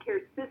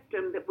healthcare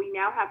system that we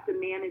now have to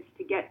manage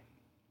to get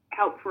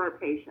help for our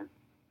patients.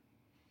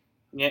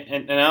 Yeah,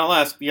 and I'll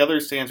ask the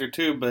others to answer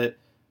too, but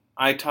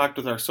I talked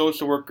with our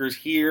social workers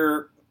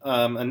here,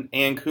 and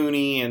Ann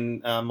Cooney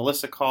and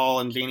Melissa Call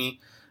and Janie,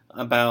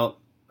 about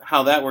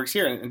how that works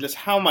here and just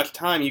how much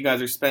time you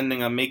guys are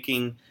spending on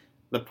making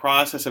the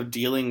process of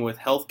dealing with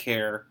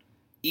healthcare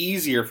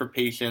easier for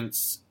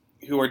patients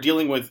who are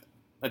dealing with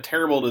a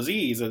terrible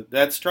disease.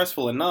 That's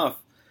stressful enough,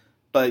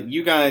 but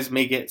you guys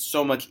make it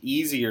so much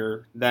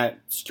easier, that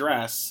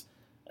stress,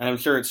 and I'm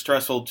sure it's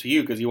stressful to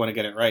you because you want to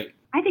get it right.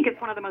 I think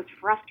it's one of the most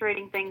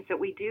frustrating things that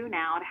we do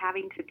now,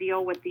 having to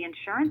deal with the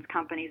insurance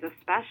companies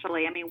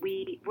especially. I mean,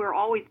 we're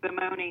always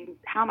bemoaning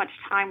how much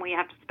time we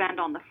have to spend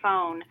on the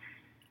phone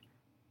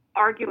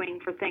arguing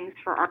for things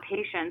for our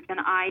patients, and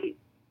I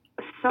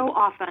so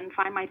often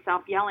find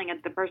myself yelling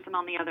at the person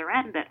on the other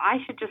end that I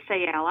should just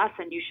say ALS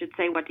and you should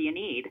say, what do you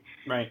need?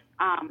 Right.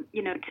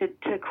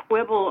 To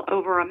quibble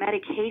over a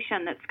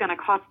medication that's going to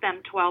cost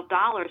them $12,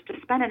 to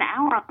spend an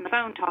hour on the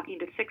phone talking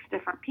to 6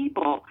 different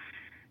people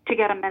to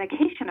get a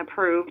medication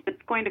approved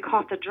that's going to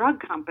cost a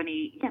drug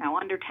company,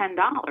 under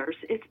 $10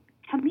 is,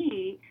 to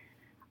me,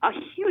 a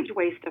huge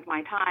waste of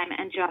my time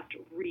and just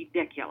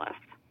ridiculous.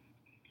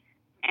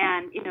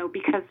 And,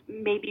 because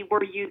maybe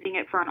we're using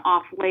it for an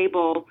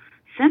off-label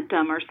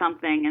symptom or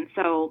something. And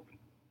so,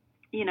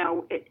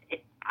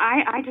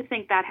 I just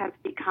think that has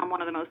become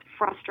one of the most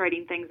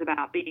frustrating things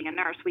about being a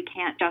nurse. We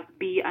can't just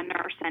be a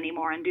nurse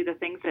anymore and do the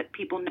things that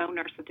people know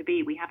nurses to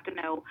be. We have to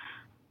know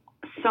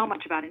so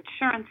much about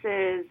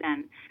insurances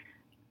and,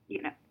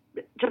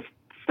 just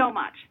so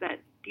much that,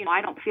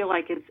 I don't feel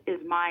like is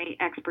my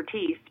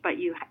expertise, but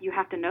you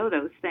have to know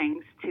those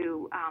things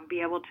to be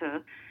able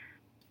to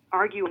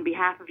argue on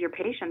behalf of your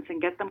patients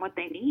and get them what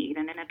they need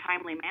and in a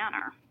timely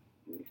manner.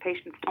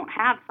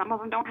 Some of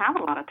them don't have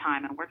a lot of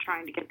time, and we're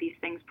trying to get these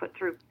things put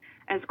through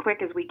as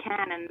quick as we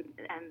can, and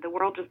the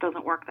world just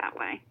doesn't work that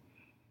way.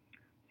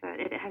 So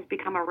it has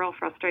become a real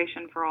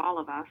frustration for all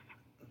of us.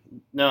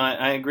 No,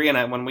 I agree.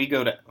 And when we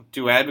go to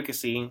do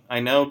advocacy,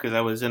 I know because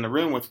I was in the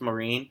room with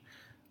Maureen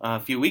a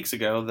few weeks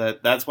ago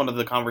that's one of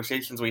the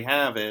conversations we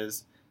have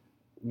is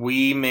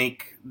we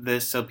make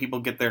this so people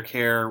get their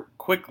care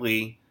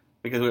quickly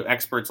because we have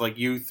experts like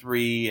you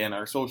three and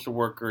our social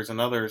workers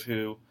and others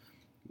who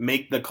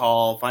make the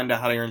call, find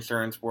out how your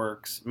insurance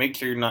works, make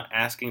sure you're not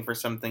asking for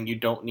something you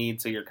don't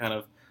need so you're kind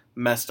of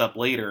messed up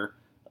later.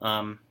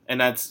 And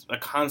that's a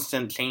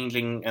constant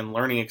changing and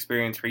learning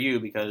experience for you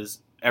because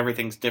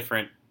everything's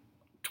different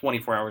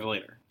 24 hours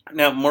later.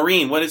 Now,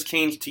 Maureen, what has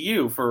changed to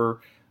you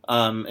for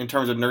in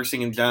terms of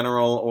nursing in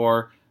general,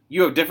 or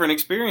you have different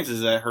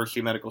experiences at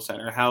Hershey Medical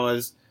Center? How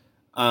is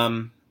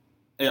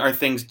are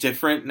things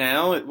different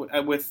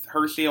now with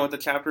Hershey and with the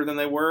chapter than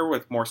they were,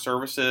 with more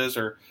services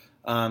or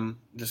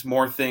just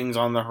more things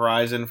on the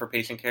horizon for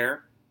patient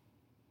care?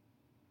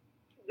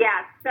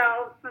 Yeah,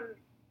 so from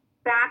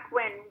back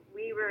when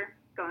we were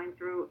going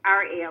through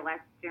our ALS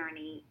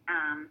journey,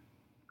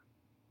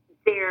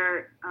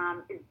 there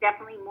is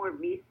definitely more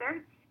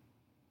research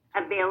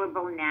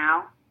available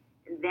now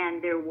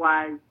than there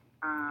was,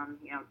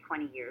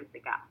 20 years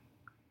ago.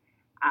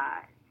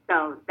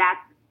 So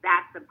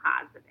that's a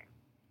positive.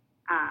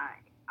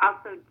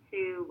 Also,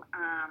 too,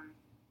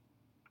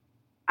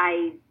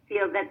 I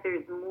feel that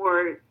there's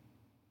more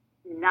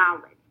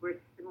knowledge. We're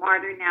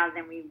smarter now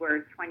than we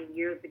were 20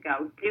 years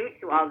ago due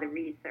to all the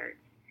research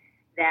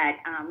that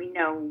we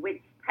know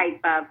which type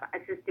of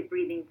assisted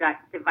breathing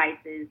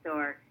devices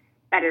are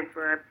better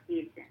for our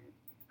patients,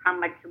 how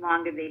much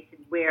longer they should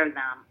wear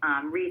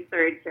them,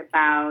 research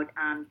about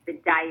the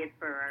diet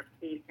for our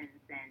patients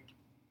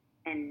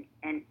and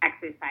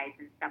exercise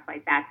and stuff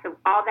like that. So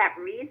all that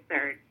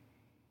research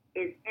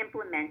is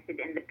implemented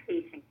in the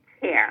patient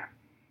care.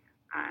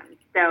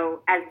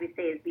 So as we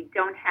say, is we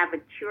don't have a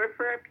cure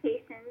for our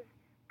patients,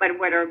 but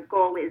what our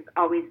goal is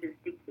always is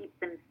to keep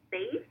them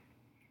safe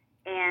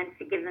and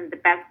to give them the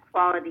best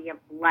quality of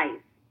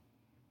life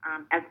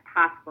as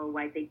possible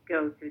while they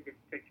go through this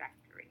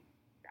trajectory.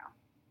 So,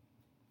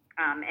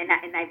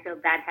 and I feel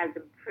that has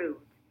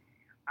improved,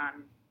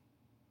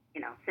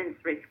 since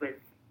Rich was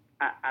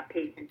a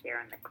patient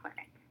there in the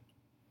clinic.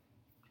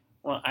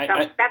 Well,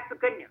 that's the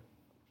good news.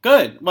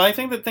 Good. Well, I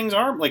think that things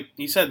are, like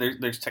you said,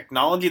 there's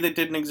technology that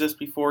didn't exist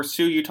before.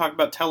 Sue, you talked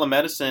about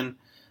telemedicine.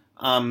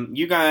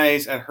 You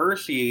guys at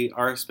Hershey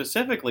are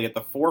specifically at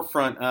the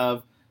forefront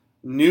of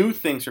new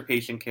things for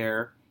patient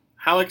care.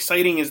 how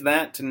exciting is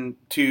that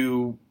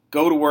to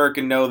go to work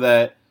and know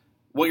that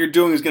what you're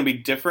doing is going to be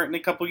different in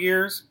a couple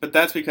years, but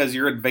that's because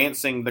you're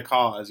advancing the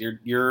cause.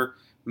 You're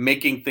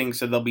making things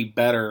so they'll be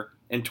better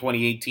in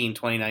 2018,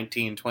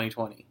 2019,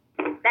 2020.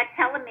 That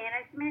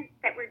telemanagement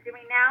that we're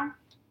doing now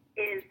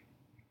is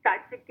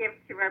such a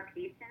gift to our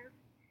patients,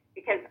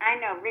 because I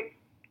know Rich,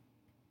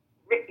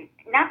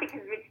 not because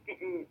Rich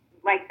didn't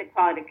like the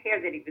quality of care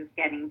that he was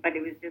getting, but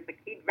it was just like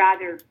he'd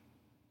rather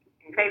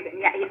do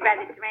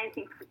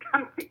anything to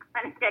come to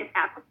clinic and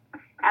have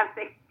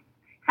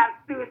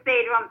Sue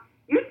say to him,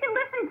 "You should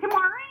listen to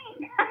Maureen."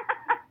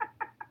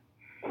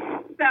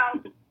 So,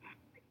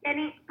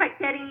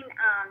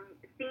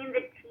 seeing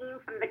the team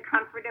from the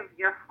comfort of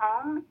your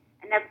home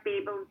and us be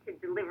able to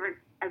deliver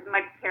as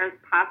much care as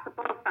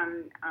possible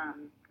from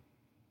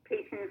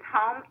patients'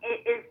 home,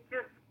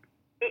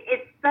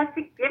 it's such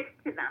a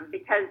gift to them,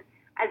 because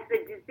as the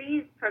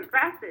disease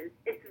progresses,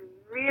 it's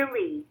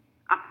really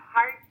a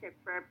hardship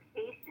for our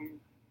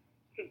patients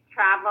to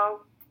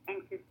travel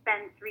and to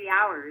spend 3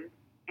 hours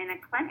in a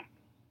clinic.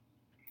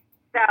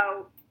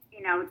 So,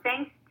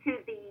 thanks to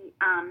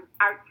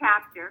our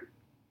chapter,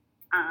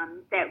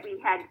 that we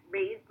had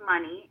raised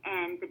money,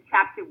 and the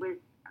chapter was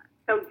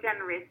so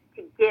generous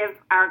to give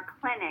our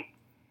clinic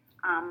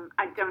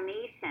a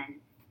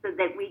donation so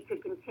that we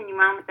could continue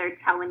on with our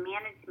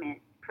telemanagement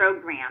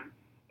program.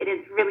 It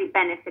has really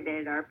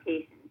benefited our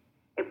patients.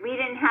 If we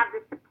didn't have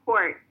the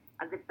support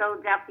of the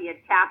Philadelphia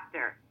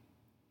chapter,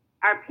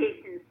 our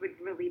patients would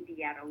really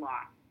be at a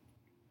loss.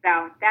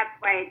 So that's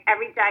why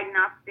every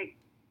diagnostic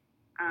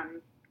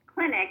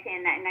clinic,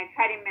 and I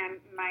try to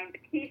remind the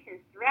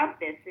patients throughout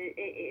this,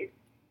 if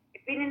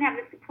we didn't have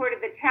the support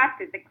of the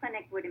chapter, the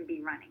clinic wouldn't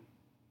be running,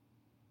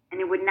 and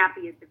it would not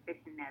be as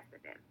efficient as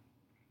it is.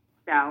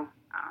 So,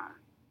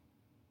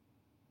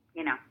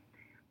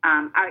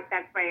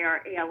 that's why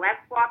our ALS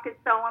walk is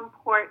so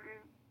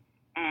important,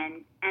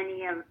 and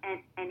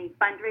any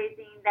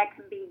fundraising that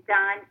can be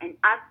done, and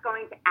us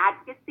going to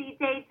Advocacy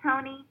Day,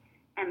 Tony,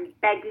 and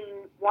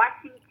begging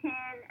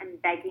Washington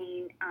and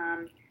begging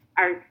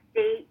our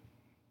state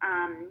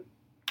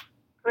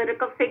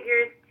political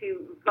figures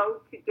to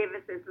vote to give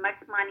us as much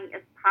money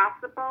as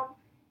possible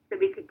so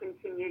we could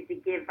continue to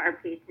give our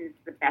patients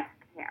the best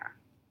care.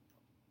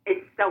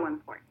 It's so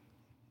important.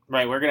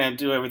 Right, we're going to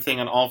do everything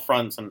on all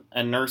fronts,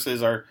 and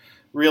nurses are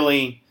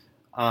really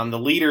the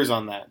leaders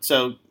on that.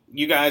 So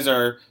you guys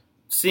are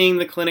seeing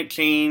the clinic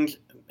change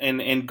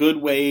in good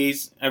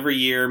ways every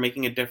year,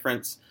 making a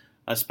difference,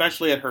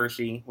 especially at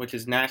Hershey, which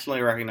is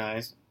nationally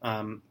recognized.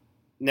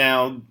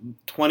 Now,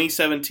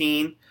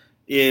 2017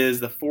 is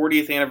the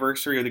 40th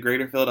anniversary of the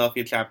Greater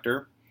Philadelphia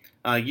chapter.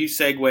 You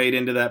segued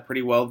into that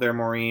pretty well there,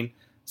 Maureen.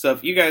 So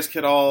if you guys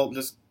could all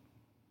just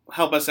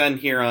help us end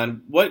here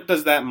on what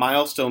does that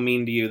milestone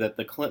mean to you, that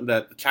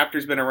the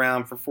chapter's been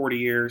around for 40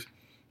 years,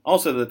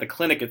 also that the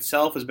clinic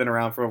itself has been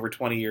around for over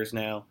 20 years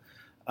now.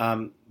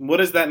 What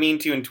does that mean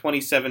to you in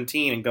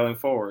 2017 and going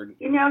forward?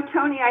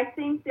 Tony, I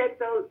think that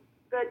the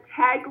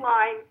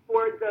tagline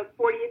for the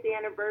 40th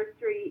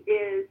anniversary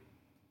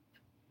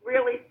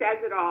really says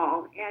it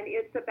all, and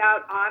it's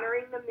about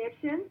honoring the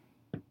mission,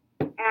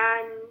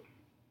 and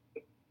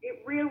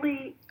it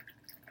really,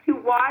 to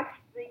watch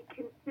the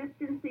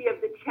consistency of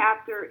the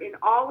chapter in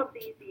all of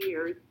these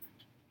years,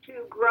 to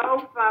grow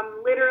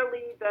from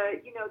literally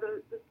the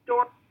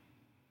store.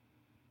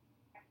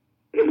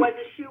 It was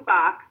a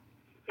shoebox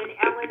in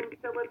Ellen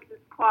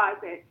Phillips's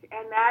closet,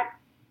 and that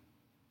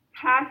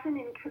passion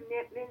and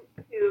commitment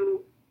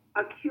to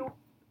a cure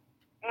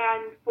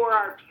and for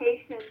our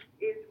patients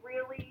is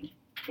really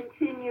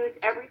continues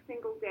every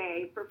single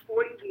day for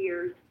 40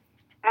 years,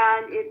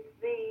 and it's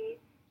the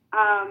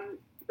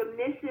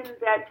mission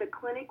that the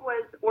clinic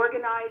was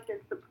organized and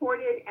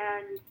supported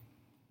and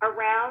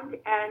around,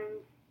 and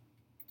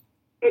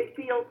it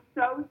feels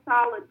so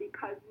solid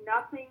because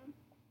nothing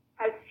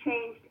has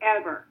changed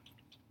ever.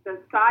 The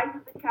size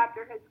of the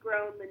chapter has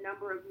grown, the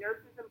number of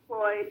nurses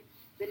employed,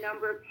 the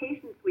number of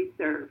patients we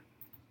serve,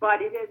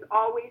 but it has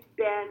always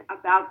been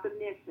about the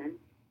mission,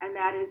 and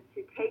that is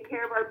to take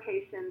care of our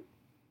patients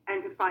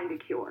and to find a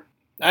cure.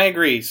 I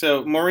agree.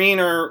 So, Maureen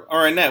or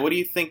Annette, what do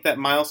you think that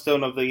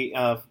milestone of the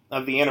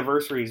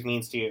anniversaries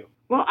means to you?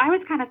 Well, I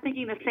was kind of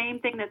thinking the same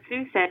thing that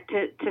Sue said.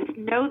 To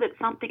know that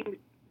something's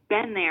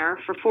been there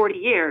for 40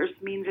 years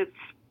means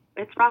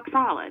it's rock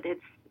solid.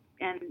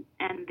 And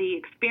the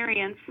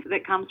experience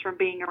that comes from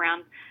being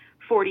around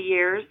 40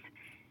 years.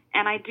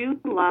 And I do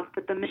love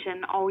that the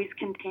mission always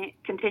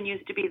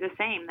continues to be the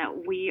same,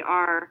 that we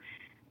are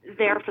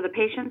there for the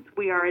patients.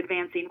 We are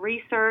advancing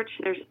research.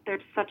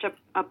 There's such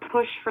a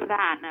push for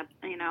that.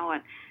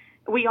 And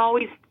we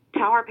always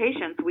tell our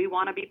patients we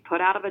want to be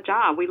put out of a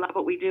job. We love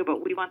what we do,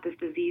 but we want this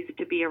disease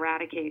to be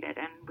eradicated,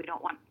 and we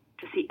don't want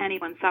to see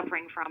anyone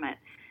suffering from it.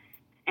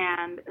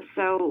 And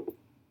so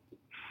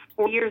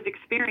 4 years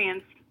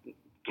experience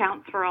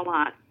counts for a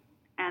lot.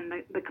 And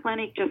the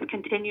clinic just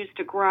continues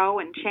to grow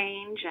and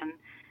change, and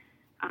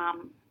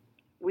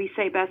we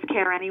say best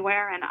care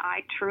anywhere, and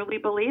I truly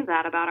believe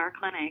that about our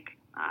clinic.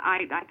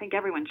 I think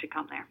everyone should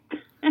come there.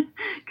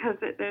 because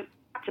there's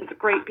just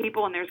great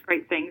people and there's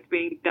great things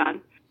being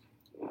done.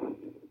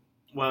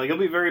 Well, you'll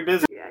be very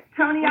busy. Yeah.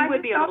 Tony, We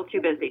would be a little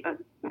too busy, but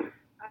Tony,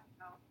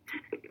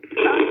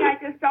 I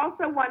just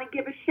also want to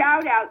give a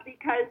shout out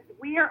because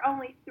we are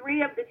only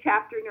 3 of the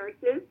chapter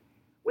nurses.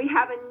 We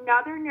have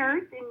another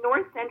nurse in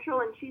North Central,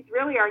 and she's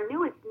really our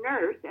newest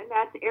nurse, and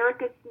that's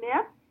Erica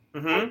Smith.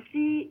 Mm-hmm. And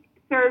she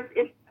serves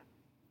in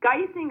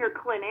Geisinger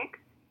clinics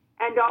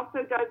and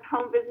also does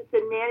home visits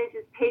and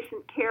manages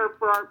patient care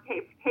for our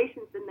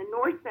patients in the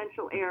North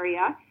Central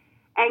area.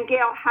 And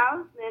Gail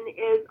Hausman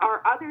is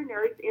our other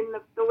nurse in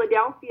the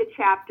Philadelphia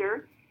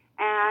chapter,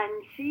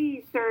 and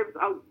she serves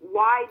a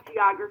wide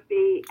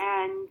geography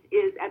and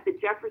is at the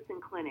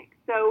Jefferson Clinic.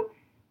 So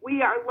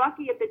we are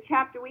lucky at the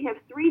chapter. We have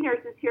 3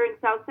 nurses here in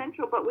South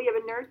Central, but we have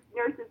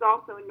nurses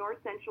also in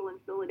North Central and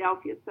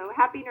Philadelphia. So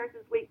happy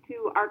Nurses Week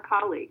to our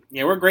colleagues.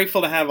 Yeah, we're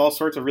grateful to have all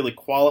sorts of really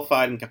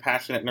qualified and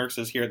compassionate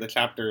nurses here at the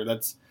chapter.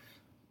 That's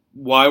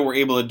why we're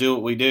able to do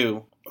what we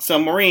do. So,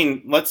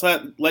 Maureen, let's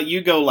let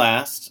you go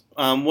last.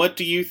 What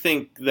do you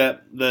think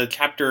that the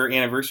chapter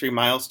anniversary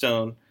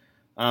milestone,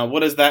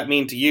 what does that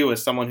mean to you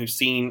as someone who's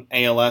seen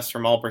ALS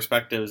from all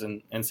perspectives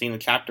and seen the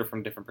chapter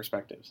from different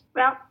perspectives?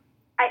 Well,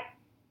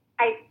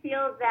 I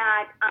feel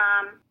that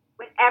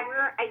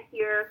whenever I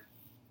hear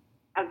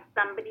of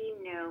somebody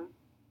new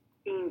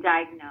being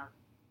diagnosed,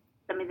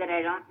 somebody that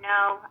I don't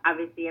know,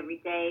 obviously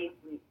every day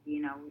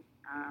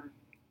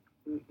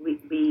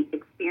we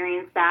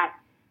experience that.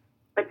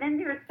 But then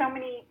there are so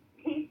many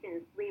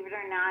patients, believe it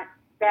or not,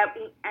 that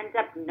we end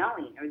up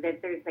knowing, or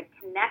that there's a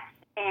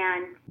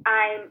connection.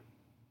 And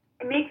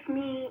it makes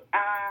me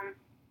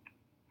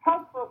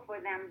hopeful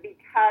for them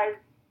because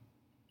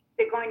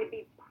they're going to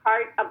be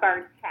part of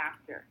our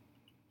chapter,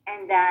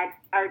 and that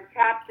our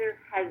chapter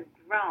has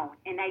grown.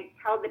 And I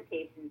tell the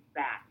patients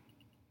that.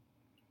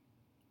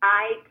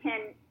 I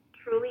can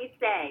truly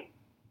say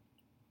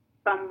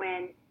from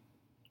when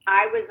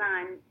I was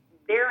on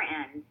their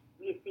end,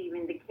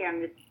 receiving the care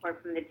and the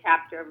support from the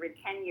chapter over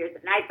 10 years,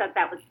 and I thought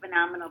that was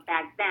phenomenal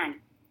back then,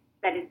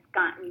 that it's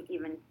gotten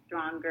even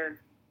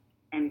stronger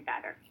and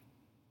better.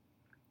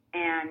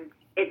 And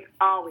it's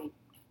always,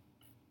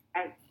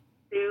 as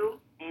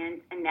Sue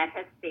and Annette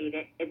have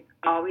stated, it's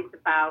always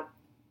about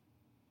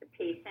the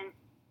patient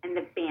and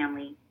the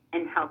family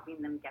and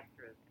helping them get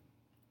through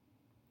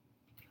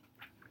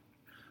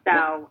this.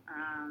 So,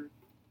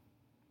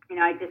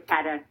 I just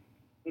had a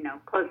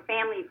close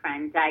family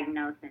friend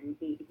diagnosed, and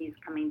he's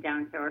coming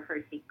down to our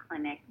Hershey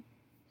clinic.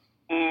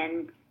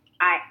 And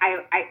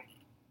I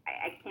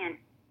can't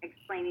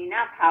explain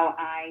enough how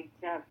I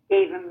just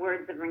gave him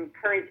words of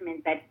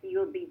encouragement that he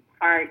will be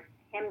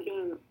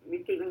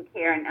receiving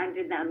care and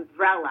under the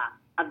umbrella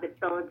of the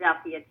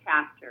Philadelphia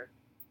chapter,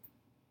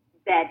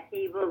 that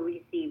he will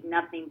receive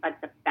nothing but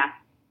the best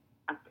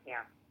of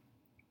care.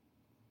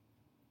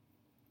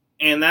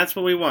 And that's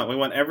what we want. We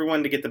want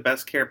everyone to get the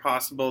best care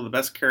possible, the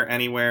best care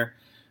anywhere.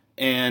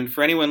 And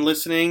for anyone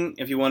listening,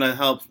 if you want to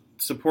help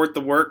support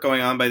the work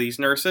going on by these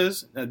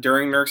nurses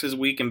during Nurses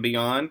Week and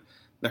beyond,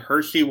 the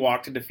Hershey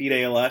Walk to Defeat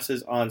ALS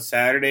is on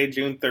Saturday,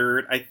 June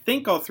 3rd. I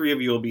think all 3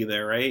 of you will be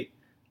there, right?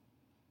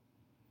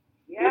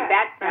 Yeah,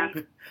 that's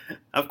right.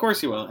 Of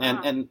course you will.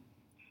 And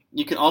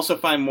you can also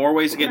find more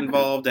ways to get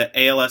involved at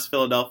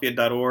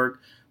alsphiladelphia.org,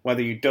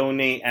 whether you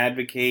donate,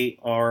 advocate,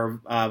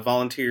 or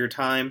volunteer your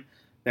time.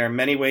 There are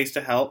many ways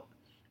to help.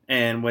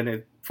 And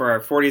for our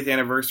 40th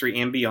anniversary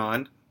and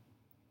beyond.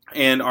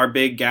 And our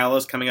big gala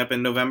is coming up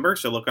in November,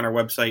 so look on our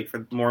website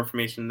for more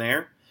information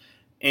there.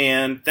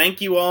 And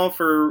thank you all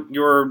for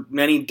your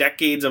many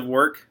decades of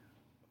work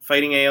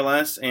fighting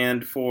ALS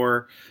and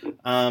for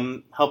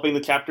helping the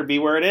chapter be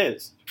where it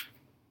is.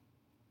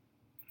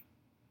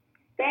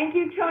 Thank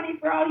you, Tony,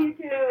 for all you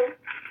do.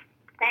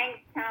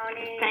 Thanks,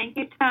 Tony. thank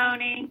you,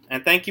 Tony.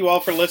 And thank you all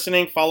for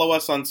listening. Follow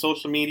us on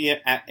social media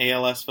at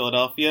ALS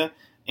Philadelphia.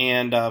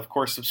 And, of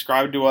course,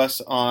 subscribe to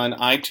us on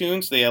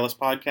iTunes, the ALS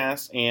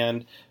Podcast,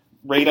 and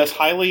rate us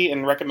highly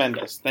and recommend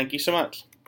us. Thank you so much.